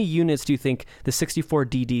sold? How many units do you think the 64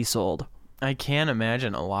 DD sold? I can't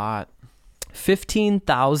imagine a lot.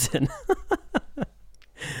 15,000.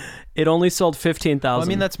 It only sold 15,000. Well, I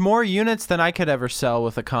mean, that's more units than I could ever sell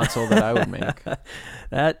with a console that I would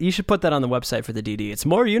make. You should put that on the website for the DD. It's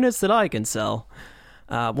more units than I can sell.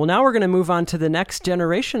 Well, now we're going to move on to the next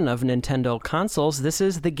generation of Nintendo consoles. This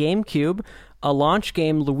is the GameCube, a launch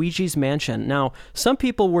game, Luigi's Mansion. Now, some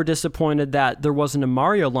people were disappointed that there wasn't a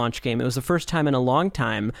Mario launch game. It was the first time in a long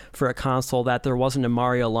time for a console that there wasn't a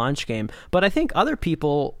Mario launch game. But I think other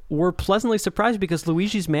people were pleasantly surprised because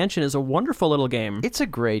Luigi's Mansion is a wonderful little game. It's a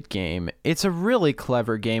great game. It's a really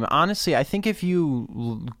clever game. Honestly, I think if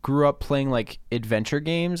you grew up playing like adventure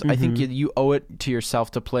games, I think you owe it to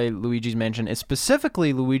yourself to play Luigi's Mansion, and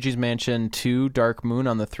specifically Luigi's Mansion 2 Dark Moon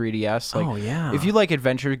on the 3DS. Oh, yeah. If you like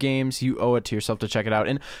adventure games, you owe it to yourself to check it out.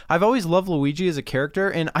 And I've always loved Luigi as a character,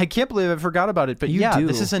 and I can't believe I forgot about it. But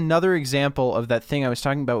this is another example of that thing I was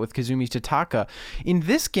talking about with Kazumi Tataka. In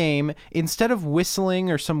this game, instead of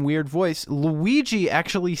whistling or some weird voice, Luigi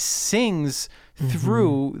actually sings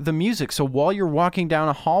through the music. So while you're walking down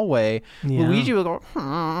a hallway, Luigi will go.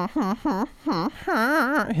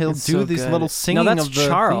 He'll do these little singing that's of the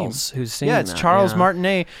Charles theme. Who's singing. Yeah, it's Charles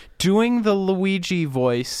Martinet doing the Luigi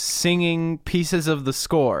voice, singing pieces of the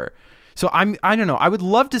score. So I don't know. I would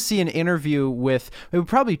love to see an interview with.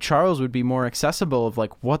 Probably Charles would be more accessible of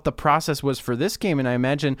like what the process was for this game, and I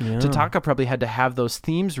imagine Tataka probably had to have those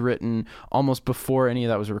themes written almost before any of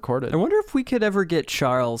that was recorded. I wonder if we could ever get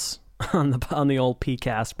Charles on the old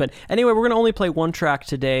PCast. But anyway, we're going to only play one track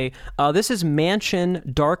today. This is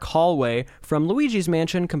Mansion Dark Hallway from Luigi's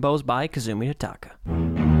Mansion, composed by Kazumi Tataka.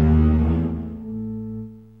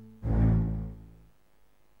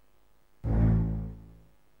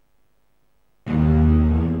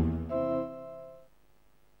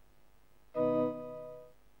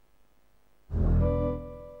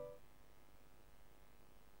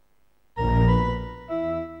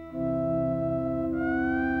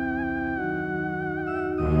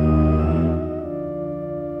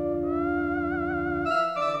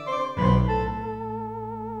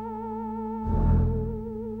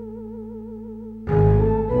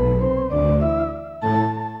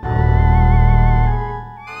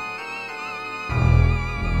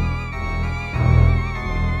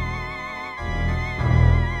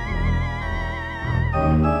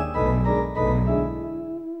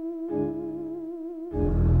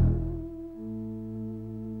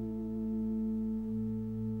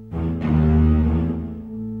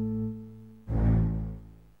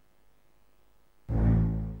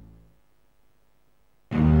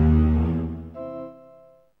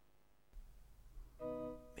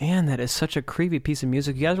 Man, that is such a creepy piece of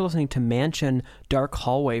music. You guys are listening to Mansion Dark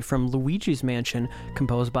Hallway from Luigi's Mansion,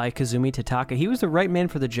 composed by Kazumi Tataka. He was the right man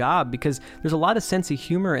for the job because there's a lot of sense of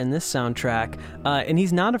humor in this soundtrack, and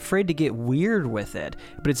he's not afraid to get weird with it,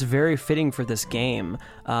 but it's very fitting for this game.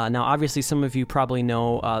 Now, obviously, some of you probably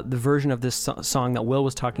know the version of this song that Will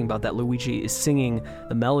was talking about that Luigi is singing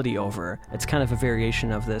the melody over. It's kind of a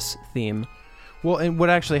variation of this theme. Well, and what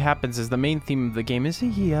actually happens is the main theme of the game is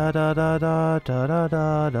ya da da da da da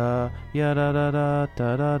da da ya da da da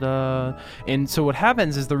da da da. And so what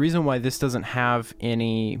happens is the reason why this doesn't have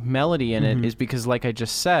any melody in it is because, like I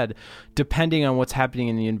just said, depending on what's happening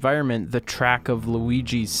in the environment, the track of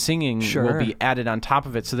Luigi's singing will be added on top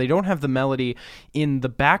of it. So they don't have the melody in the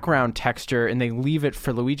background texture, and they leave it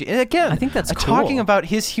for Luigi. And again, I think that's cool. Talking about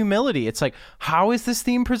his humility. It's like, how is this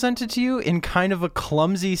theme presented to you in kind of a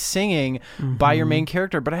clumsy singing by your main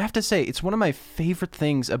character? But I have to say, it's one of my favorite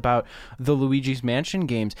things about the Luigi's Mansion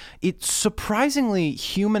games. It surprisingly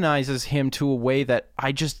humanizes him to a way that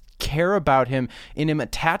I just care about him and am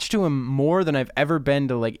attached to him more than I've ever been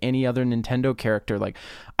to like any other Nintendo character. Like,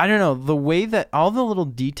 I don't know, the way that all the little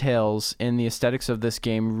details in the aesthetics of this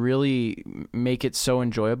game really make it so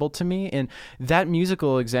enjoyable to me. And that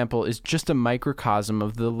musical example is just a microcosm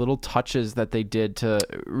of the little touches that they did to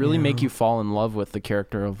really make you fall in love with the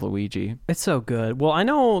character of Luigi. It's so good. Well, I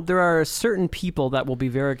know there are certain people that will be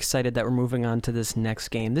very excited that we're moving on to this next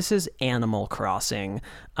game. This is Animal Crossing.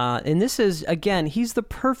 And this is, again, he's the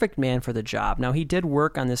perfect man for the job. Now, he did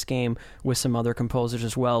work on this game with some other composers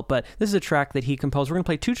as well, but this is a track that he composed. We're going to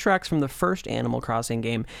play 2 tracks from the first Animal Crossing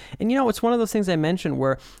game. And, you know, it's one of those things I mentioned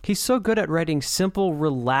where he's so good at writing simple,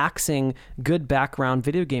 relaxing, good background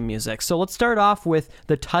video game music. So let's start off with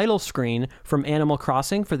the title screen from Animal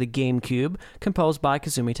Crossing for the GameCube, composed by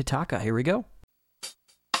Kazumi Totaka. Here we go.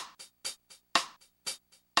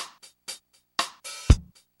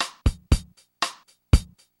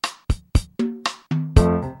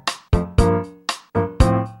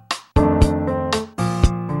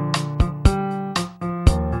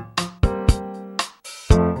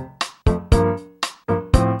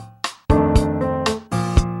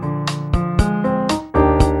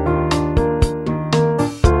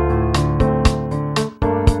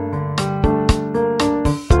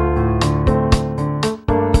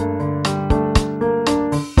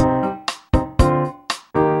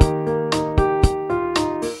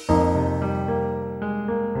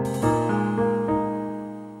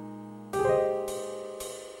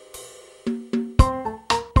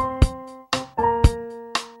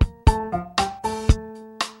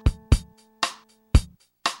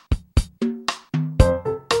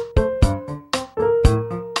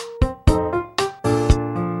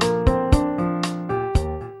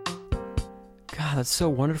 That's so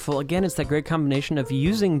wonderful. Again, it's that great combination of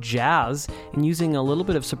using jazz and using a little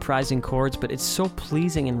bit of surprising chords, but it's so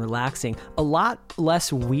pleasing and relaxing. A lot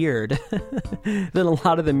less weird than a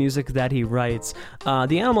lot of the music that he writes.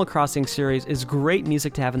 The Animal Crossing series is great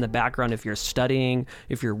music to have in the background if you're studying,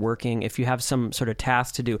 if you're working, if you have some sort of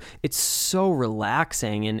task to do. It's so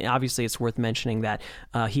relaxing, and obviously it's worth mentioning that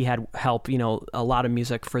he had help, a lot of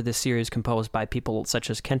music for this series composed by people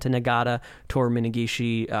such as Kenta Nagata, Toru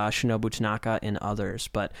Minegishi, Shinobu Tanaka, and others.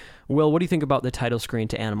 But Will, what do you think about the title screen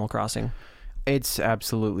to Animal Crossing? It's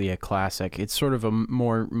absolutely a classic. It's sort of a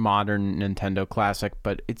more modern Nintendo classic,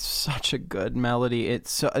 but it's such a good melody.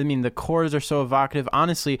 The chords are so evocative.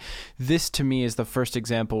 Honestly, this to me is the first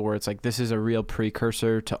example where it's like this is a real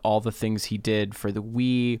precursor to all the things he did for the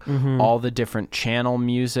Wii, all the different channel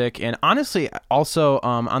music, and honestly, also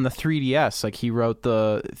on the 3DS, like he wrote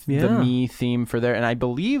the Mii theme for there, and I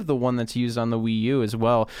believe the one that's used on the Wii U as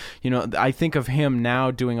well. I think of him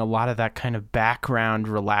now doing a lot of that kind of background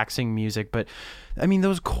relaxing music, but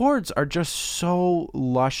those chords are just so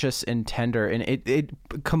luscious and tender, and it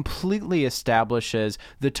completely establishes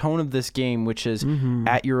the tone of this game, which is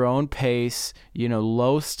at your own pace,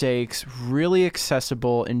 low stakes, really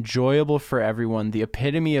accessible, enjoyable for everyone, the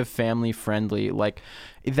epitome of family friendly. Like,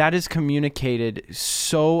 that is communicated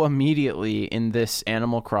so immediately in this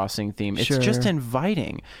Animal Crossing theme. It's just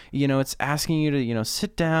inviting. It's asking you to,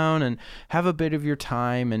 sit down and have a bit of your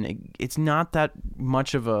time, and it's not that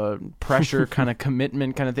much of a pressure kind of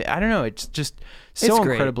commitment kind of thing. I don't know. It's just so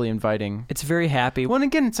incredibly inviting. It's very happy. Well, and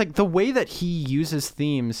again, it's like the way that he uses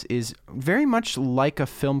themes is very much like a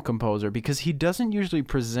film composer, because he doesn't usually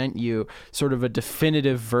present you sort of a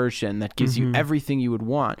definitive version that gives you everything you would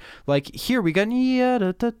want. Like here, we got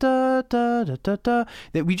that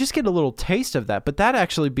we just get a little taste of that, but that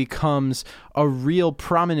actually becomes a real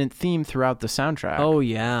prominent theme throughout the soundtrack. Oh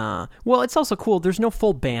yeah. Well, it's also cool. There's no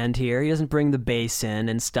full band here. He doesn't bring the bass in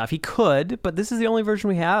and stuff. He could, but this is the only version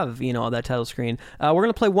we have, of that title screen. We're going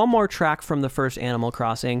to play one more track from the first Animal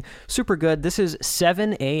Crossing. Super good. This is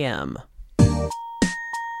 7 a.m.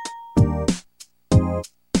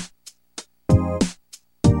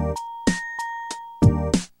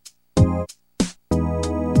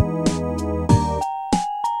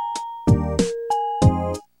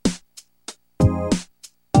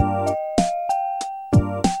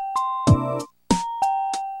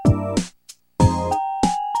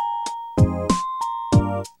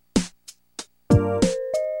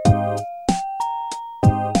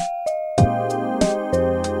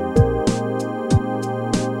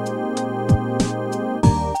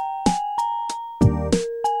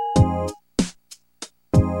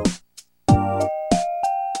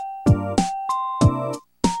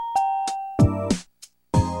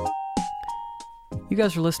 You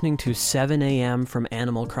guys are listening to 7 a.m. from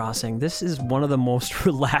Animal Crossing. This is one of the most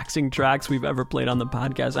relaxing tracks we've ever played on the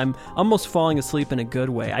podcast. I'm almost falling asleep in a good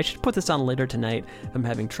way. I should put this on later tonight if I'm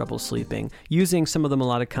having trouble sleeping, using some of the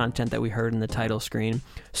melodic content that we heard in the title screen.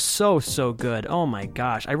 So good. Oh my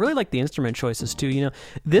gosh. I really like the instrument choices too. You know,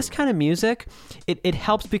 this kind of music, it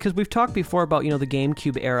helps because we've talked before about, you know, the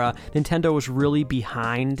GameCube era. Nintendo was really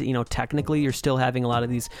behind, you know, technically. You're still having a lot of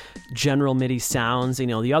these general MIDI sounds. You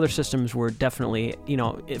know, the other systems were definitely, you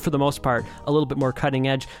know, for the most part, a little bit more cutting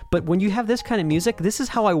edge. But when you have this kind of music, this is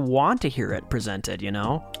how I want to hear it presented, you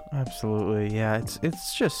know? Absolutely, yeah.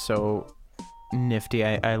 It's just so nifty.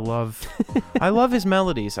 I love I love his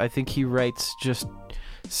melodies. I think he writes just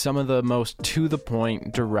some of the most to the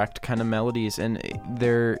point, direct kind of melodies, and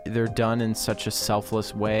they're done in such a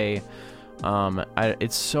selfless way.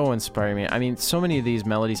 It's so inspiring me. I mean, so many of these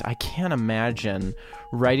melodies, I can't imagine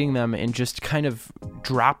writing them and just kind of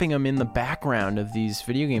dropping them in the background of these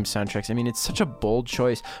video game soundtracks. I mean, it's such a bold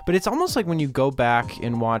choice, but it's almost like when you go back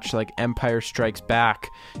and watch like Empire Strikes Back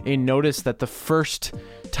and notice that the first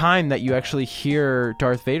time that you actually hear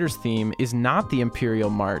Darth Vader's theme is not the Imperial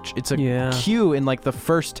March. It's a cue in like the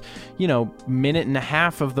first, you know, minute and a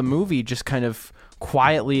half of the movie, just kind of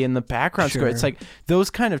quietly in the background score. It's like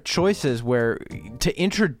those kind of choices where to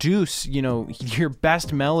introduce, you know, your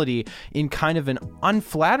best melody in kind of an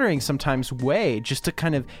unflattering sometimes way, just to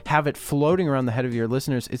kind of have it floating around the head of your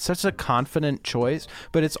listeners. It's such a confident choice,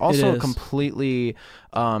 but it's also a completely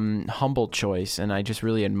humble choice, and I just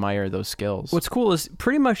really admire those skills. What's cool is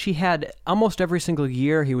pretty much he had almost every single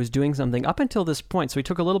year he was doing something up until this point, so he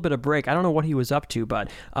took a little bit of break. I don't know what he was up to,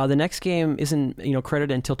 but the next game isn't, you know,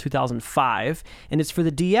 credited until 2005, and it's for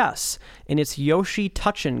the DS, and it's Yoshi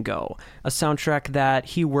Touch and Go, a soundtrack that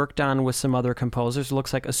he worked on with some other composers. It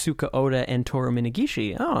looks like Asuka Oda and Toru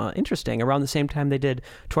Minagishi. Oh, interesting. Around the same time they did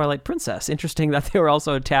Twilight Princess. Interesting that they were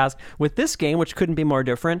also tasked with this game, which couldn't be more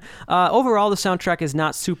different. Overall, the soundtrack is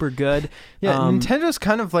not super good. Yeah, Nintendo's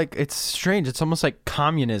kind of like, it's strange. It's almost like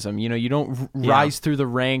communism. You know, you don't rise through the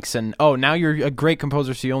ranks and, oh, now you're a great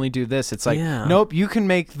composer, so you only do this. It's like, nope, you can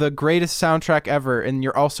make the greatest soundtrack ever, and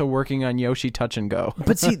you're also working on Yoshi Touch and Go.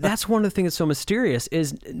 But see, that's one of the things that's so mysterious,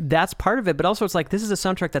 is that's part of it, but also it's like, this is a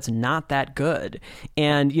soundtrack that's not that good.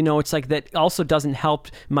 And, you know, it's like that also doesn't help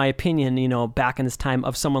my opinion, you know, back in this time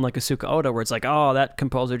of someone like Asuka Oda, where it's like, oh, that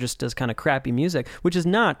composer just does kind of crappy music, which is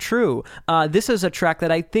not true. This is a track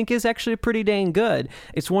that I think is actually pretty dang good.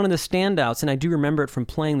 It's one of the standouts, and I do remember it from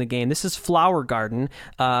playing the game. This is Flower Garden.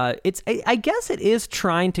 I guess it is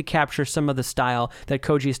trying to capture some of the style that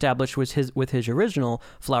Koji established with his original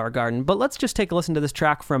Flower Garden, but let's just take a listen to this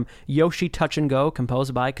track from Yoshi Touch and Go,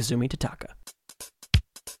 composed by Kazumi Tataka.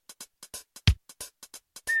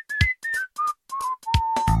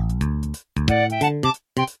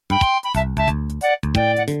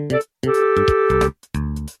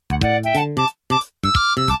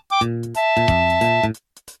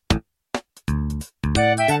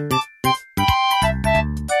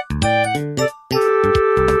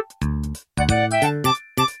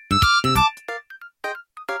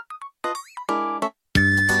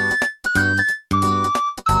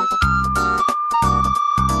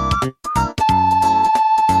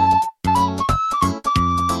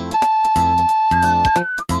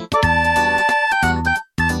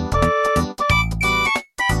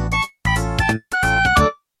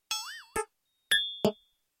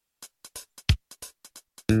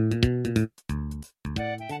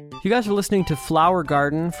 You guys are listening to Flower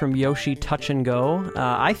Garden from Yoshi Touch and Go.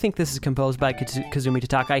 I think this is composed by Kazumi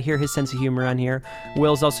Tataka. I hear his sense of humor on here.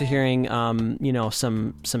 Will's also hearing, you know,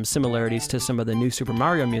 some similarities to some of the new Super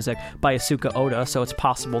Mario music by Asuka Oda, so it's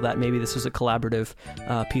possible that maybe this was a collaborative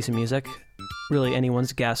piece of music. Really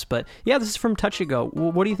anyone's guess, but yeah, this is from Touch and Go.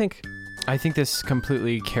 What do you think? I think this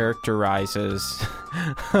completely characterizes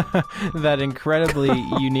that incredibly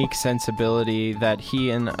unique sensibility that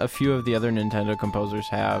he and a few of the other Nintendo composers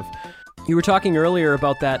have. You were talking earlier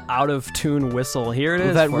about that out-of-tune whistle. Here it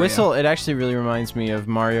is. That whistle, it actually really reminds me of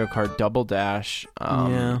Mario Kart Double Dash.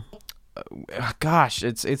 Gosh,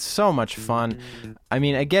 it's so much fun. I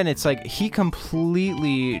mean, again, it's like he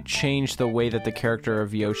completely changed the way that the character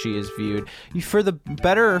of Yoshi is viewed, for the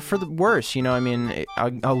better or for the worse. You know, I mean,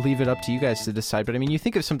 I'll leave it up to you guys to decide. But I mean, you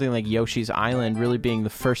think of something like Yoshi's Island really being the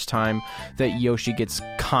first time that Yoshi gets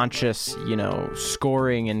conscious, you know,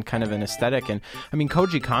 scoring and kind of an aesthetic. And I mean,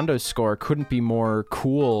 Koji Kondo's score couldn't be more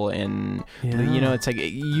cool. And you know, it's like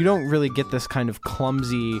you don't really get this kind of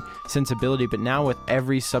clumsy sensibility. But now with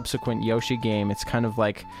every subsequent Yoshi game, it's kind of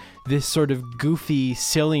like this sort of goofy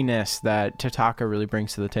silliness that Tataka really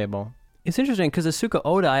brings to the table. It's interesting because Asuka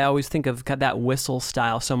Oda, I always think of that whistle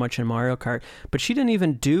style so much in Mario Kart, but she didn't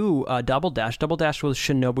even do Double Dash. Double Dash was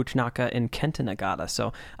Shinobu Tanaka and Kenta Nagata.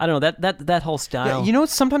 So I don't know that whole style. Yeah, you know,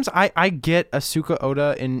 sometimes I get Asuka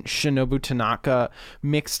Oda and Shinobu Tanaka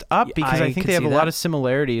mixed up because I think they have a lot of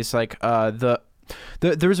similarities. Like there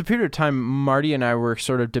was a period of time Marty and I were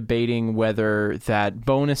sort of debating whether that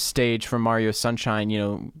bonus stage from Mario Sunshine, you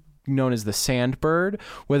know, known as the Sandbird,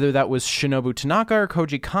 whether that was Shinobu Tanaka or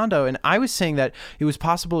Koji Kondo, and I was saying that it was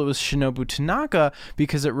possible it was Shinobu Tanaka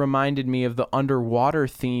because it reminded me of the underwater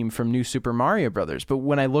theme from New Super Mario Brothers. But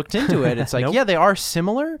when I looked into it, it's like, nope. Yeah, they are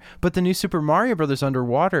similar, but the New Super Mario Brothers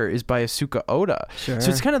Underwater is by Asuka Oda. Sure.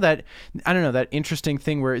 So it's kind of that, I don't know, that interesting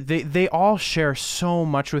thing where they all share so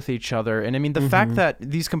much with each other. And I mean, the fact that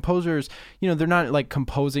these composers, you know, they're not like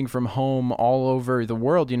composing from home all over the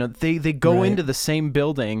world, you know, they go into the same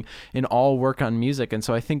building and all work on music. And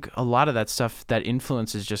so I think a lot of that stuff, that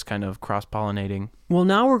influence is just kind of cross-pollinating. Well,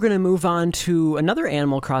 now we're going to move on to another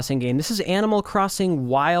Animal Crossing game. This is Animal Crossing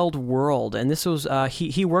Wild World, and this was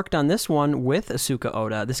he worked on this one with Asuka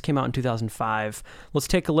Oda. This came out in 2005. Let's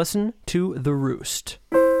take a listen to The Roost.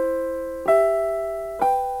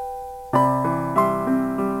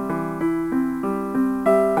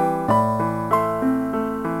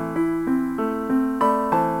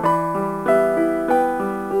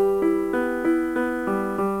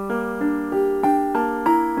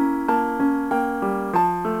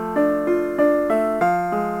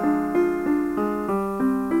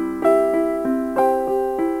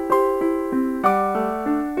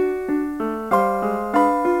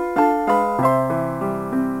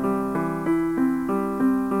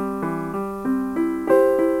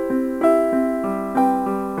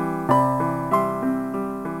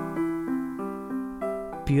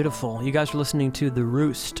 Beautiful. You guys are listening to The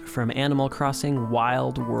Roost from Animal Crossing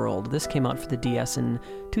Wild World. This came out for the DS in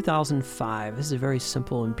 2005. This is a very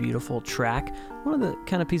simple and beautiful track. One of the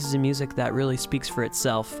kind of pieces of music that really speaks for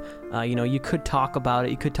itself. You know, you could talk about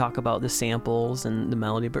it. You could talk about the samples and the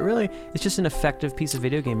melody, but really, it's just an effective piece of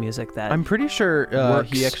video game music that I'm pretty sure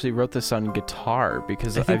he actually wrote this on guitar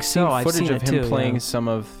because I've seen footage of him playing some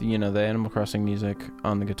of, you know, the Animal Crossing music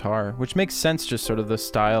on the guitar, which makes sense, just sort of the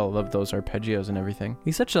style of those arpeggios and everything.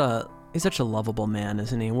 He's such a lovable man,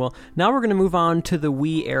 isn't he? Well, now we're going to move on to the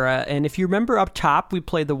Wii era, and if you remember up top, we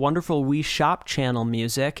played the wonderful Wii Shop Channel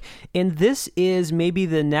music, and this is maybe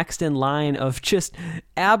the next in line of just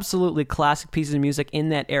absolutely classic pieces of music in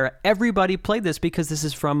that era. Everybody played this because this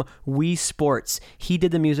is from Wii Sports. He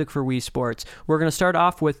did the music for Wii Sports. We're going to start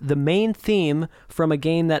off with the main theme from a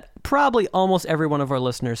game that probably almost every one of our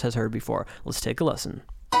listeners has heard before. Let's take a listen.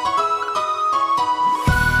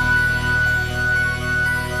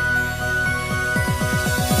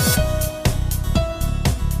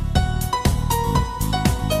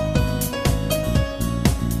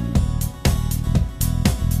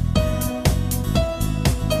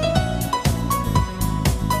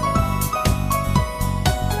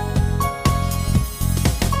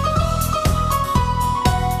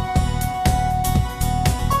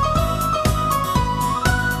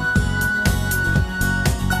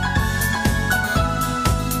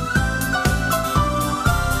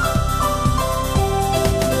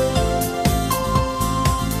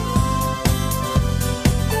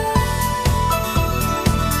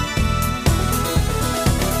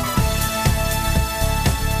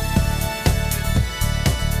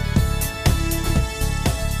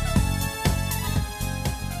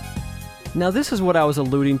 Now, this is what I was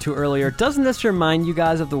alluding to earlier. Doesn't this remind you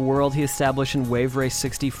guys of the world he established in Wave Race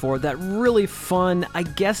 64? That really fun, I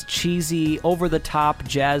guess cheesy, over-the-top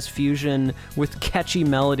jazz fusion with catchy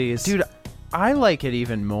melodies. Dude, I like it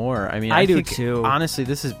even more. I mean, I do think, too. Honestly,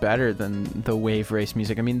 this is better than the Wave Race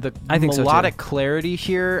music. I mean, the melodic melodic clarity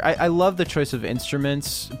here, I love the choice of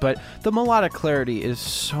instruments, but the melodic clarity is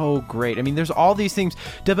so great. I mean, there's all these things.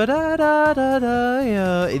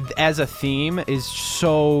 Da-ba-da-da-da-da, as a theme is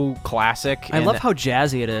so classic. I love how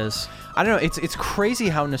jazzy it is. I don't know. It's crazy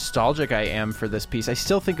how nostalgic I am for this piece. I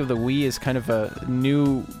still think of the Wii as kind of a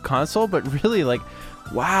new console, but really, like,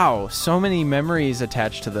 wow, so many memories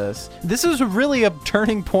attached to this. This is really a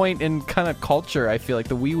turning point in kind of culture, I feel like.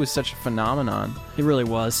 The Wii was such a phenomenon. It really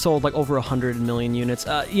was. Sold like over 100 million units.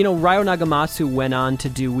 You know, Ryo Nagamatsu went on to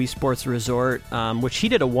do Wii Sports Resort, which he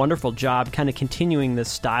did a wonderful job kind of continuing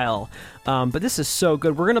this style. But this is so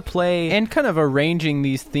good. We're going to play... And kind of arranging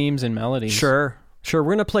these themes and melodies. Sure. We're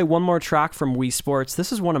going to play one more track from Wii Sports.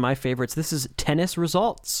 This is one of my favorites. This is Tennis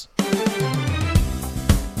Results.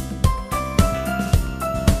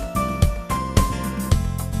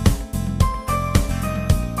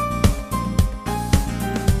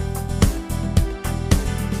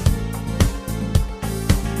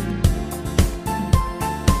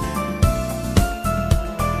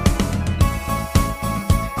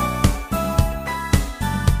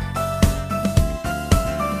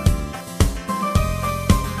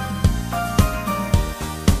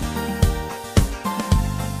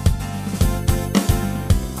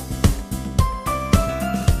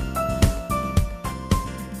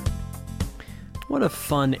 What a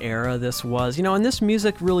fun era this was. And this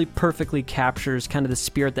music really perfectly captures kind of the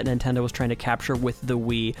spirit that Nintendo was trying to capture with the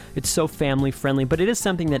Wii. It's so family friendly, but it is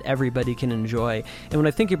something that everybody can enjoy. And when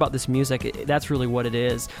I think about this music, that's really what it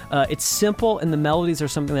is. It's simple, and the melodies are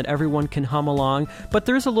something that everyone can hum along, but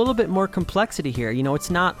there's a little bit more complexity here.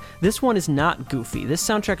 This one is not goofy. This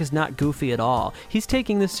soundtrack is not goofy at all. He's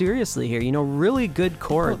taking this seriously here. Really good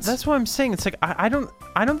chords. Well, that's what I'm saying. It's like, I don't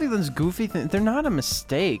think those goofy things, they're not a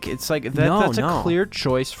mistake. It's like, that's a clear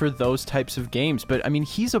choice for those types of games. But I mean,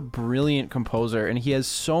 he's a brilliant composer, and he has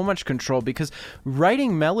so much control, because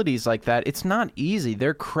writing melodies like that, it's not easy.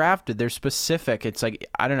 They're crafted, they're specific. It's like,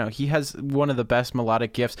 I don't know, he has one of the best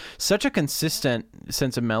melodic gifts. Such a consistent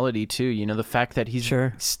sense of melody too. The fact that he's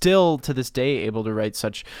still to this day able to write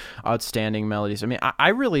such outstanding melodies. I mean, I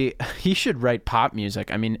really, he should write pop music.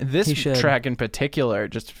 I mean, this track in particular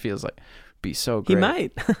just feels like be so great. He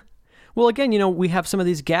might. Well, again, we have some of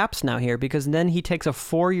these gaps now here, because then he takes a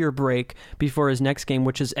 4-year break before his next game,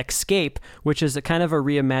 which is Escape, which is a kind of a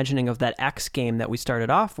reimagining of that X game that we started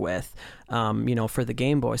off with, for the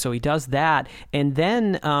Game Boy. So he does that, and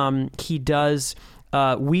then he does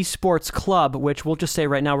Wii Sports Club, which we'll just say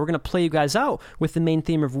right now, we're going to play you guys out with the main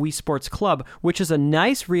theme of Wii Sports Club, which is a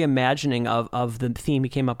nice reimagining of the theme he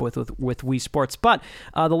came up with Wii Sports. But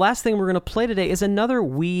the last thing we're going to play today is another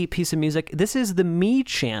Wii piece of music. This is the Mii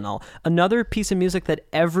Channel, another piece of music that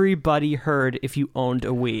everybody heard if you owned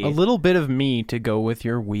a Wii. A little bit of me to go with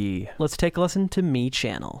your Wii. Let's take a listen to Mii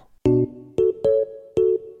Channel.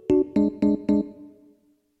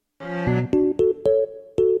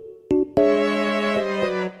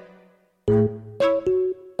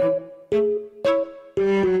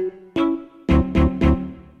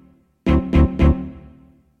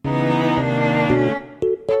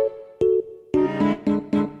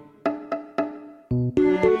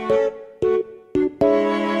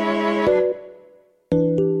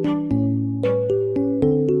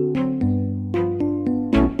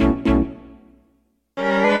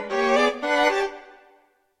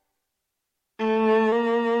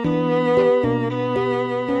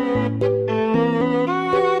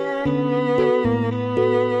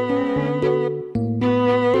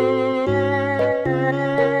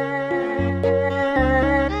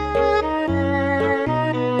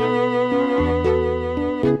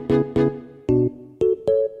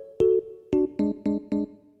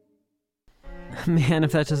 Man,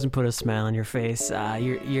 if that doesn't put a smile on your face,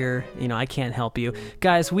 you're I can't help you.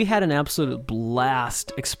 Guys, we had an absolute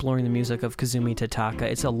blast exploring the music of Kazumi Totaka.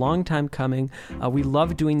 It's a long time coming. We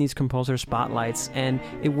love doing these composer spotlights, and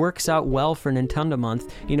it works out well for Nintendo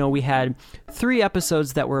Month. We had 3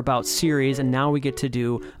 episodes that were about series, and now we get to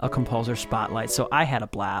do a composer spotlight, so I had a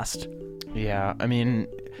blast. Yeah, I mean,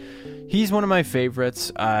 he's one of my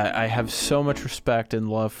favorites. I have so much respect and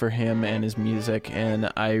love for him and his music,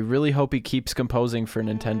 and I really hope he keeps composing for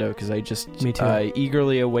Nintendo, because I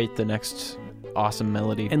eagerly await the next awesome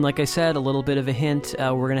melody. And like I said, a little bit of a hint,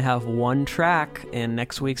 we're going to have 1 track in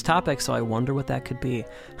next week's topic, so I wonder what that could be.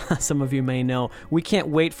 Some of you may know. We can't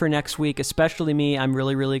wait for next week, especially me. I'm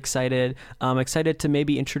really, really excited. I'm excited to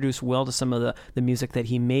maybe introduce Will to some of the music that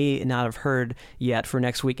he may not have heard yet for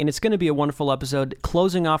next week. And it's going to be a wonderful episode,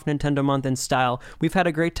 closing off Nintendo Month in style. We've had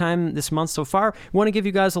a great time this month so far. We want to give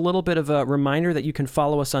you guys a little bit of a reminder that you can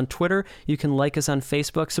follow us on Twitter. You can like us on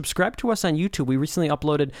Facebook. Subscribe to us on YouTube. We recently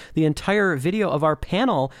uploaded the entire video of our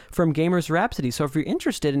panel from Gamers Rhapsody. So if you're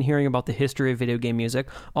interested in hearing about the history of video game music,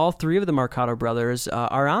 all 3 of the Marcato brothers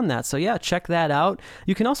are on that. So yeah, check that out.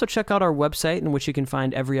 You can also check out our website, in which you can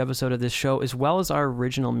find every episode of this show, as well as our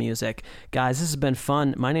original music. Guys, this has been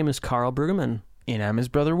fun. My name is Carl Brueggemann. And I'm his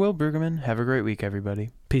brother, Will Brueggemann. Have a great week,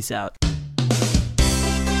 everybody. Peace out.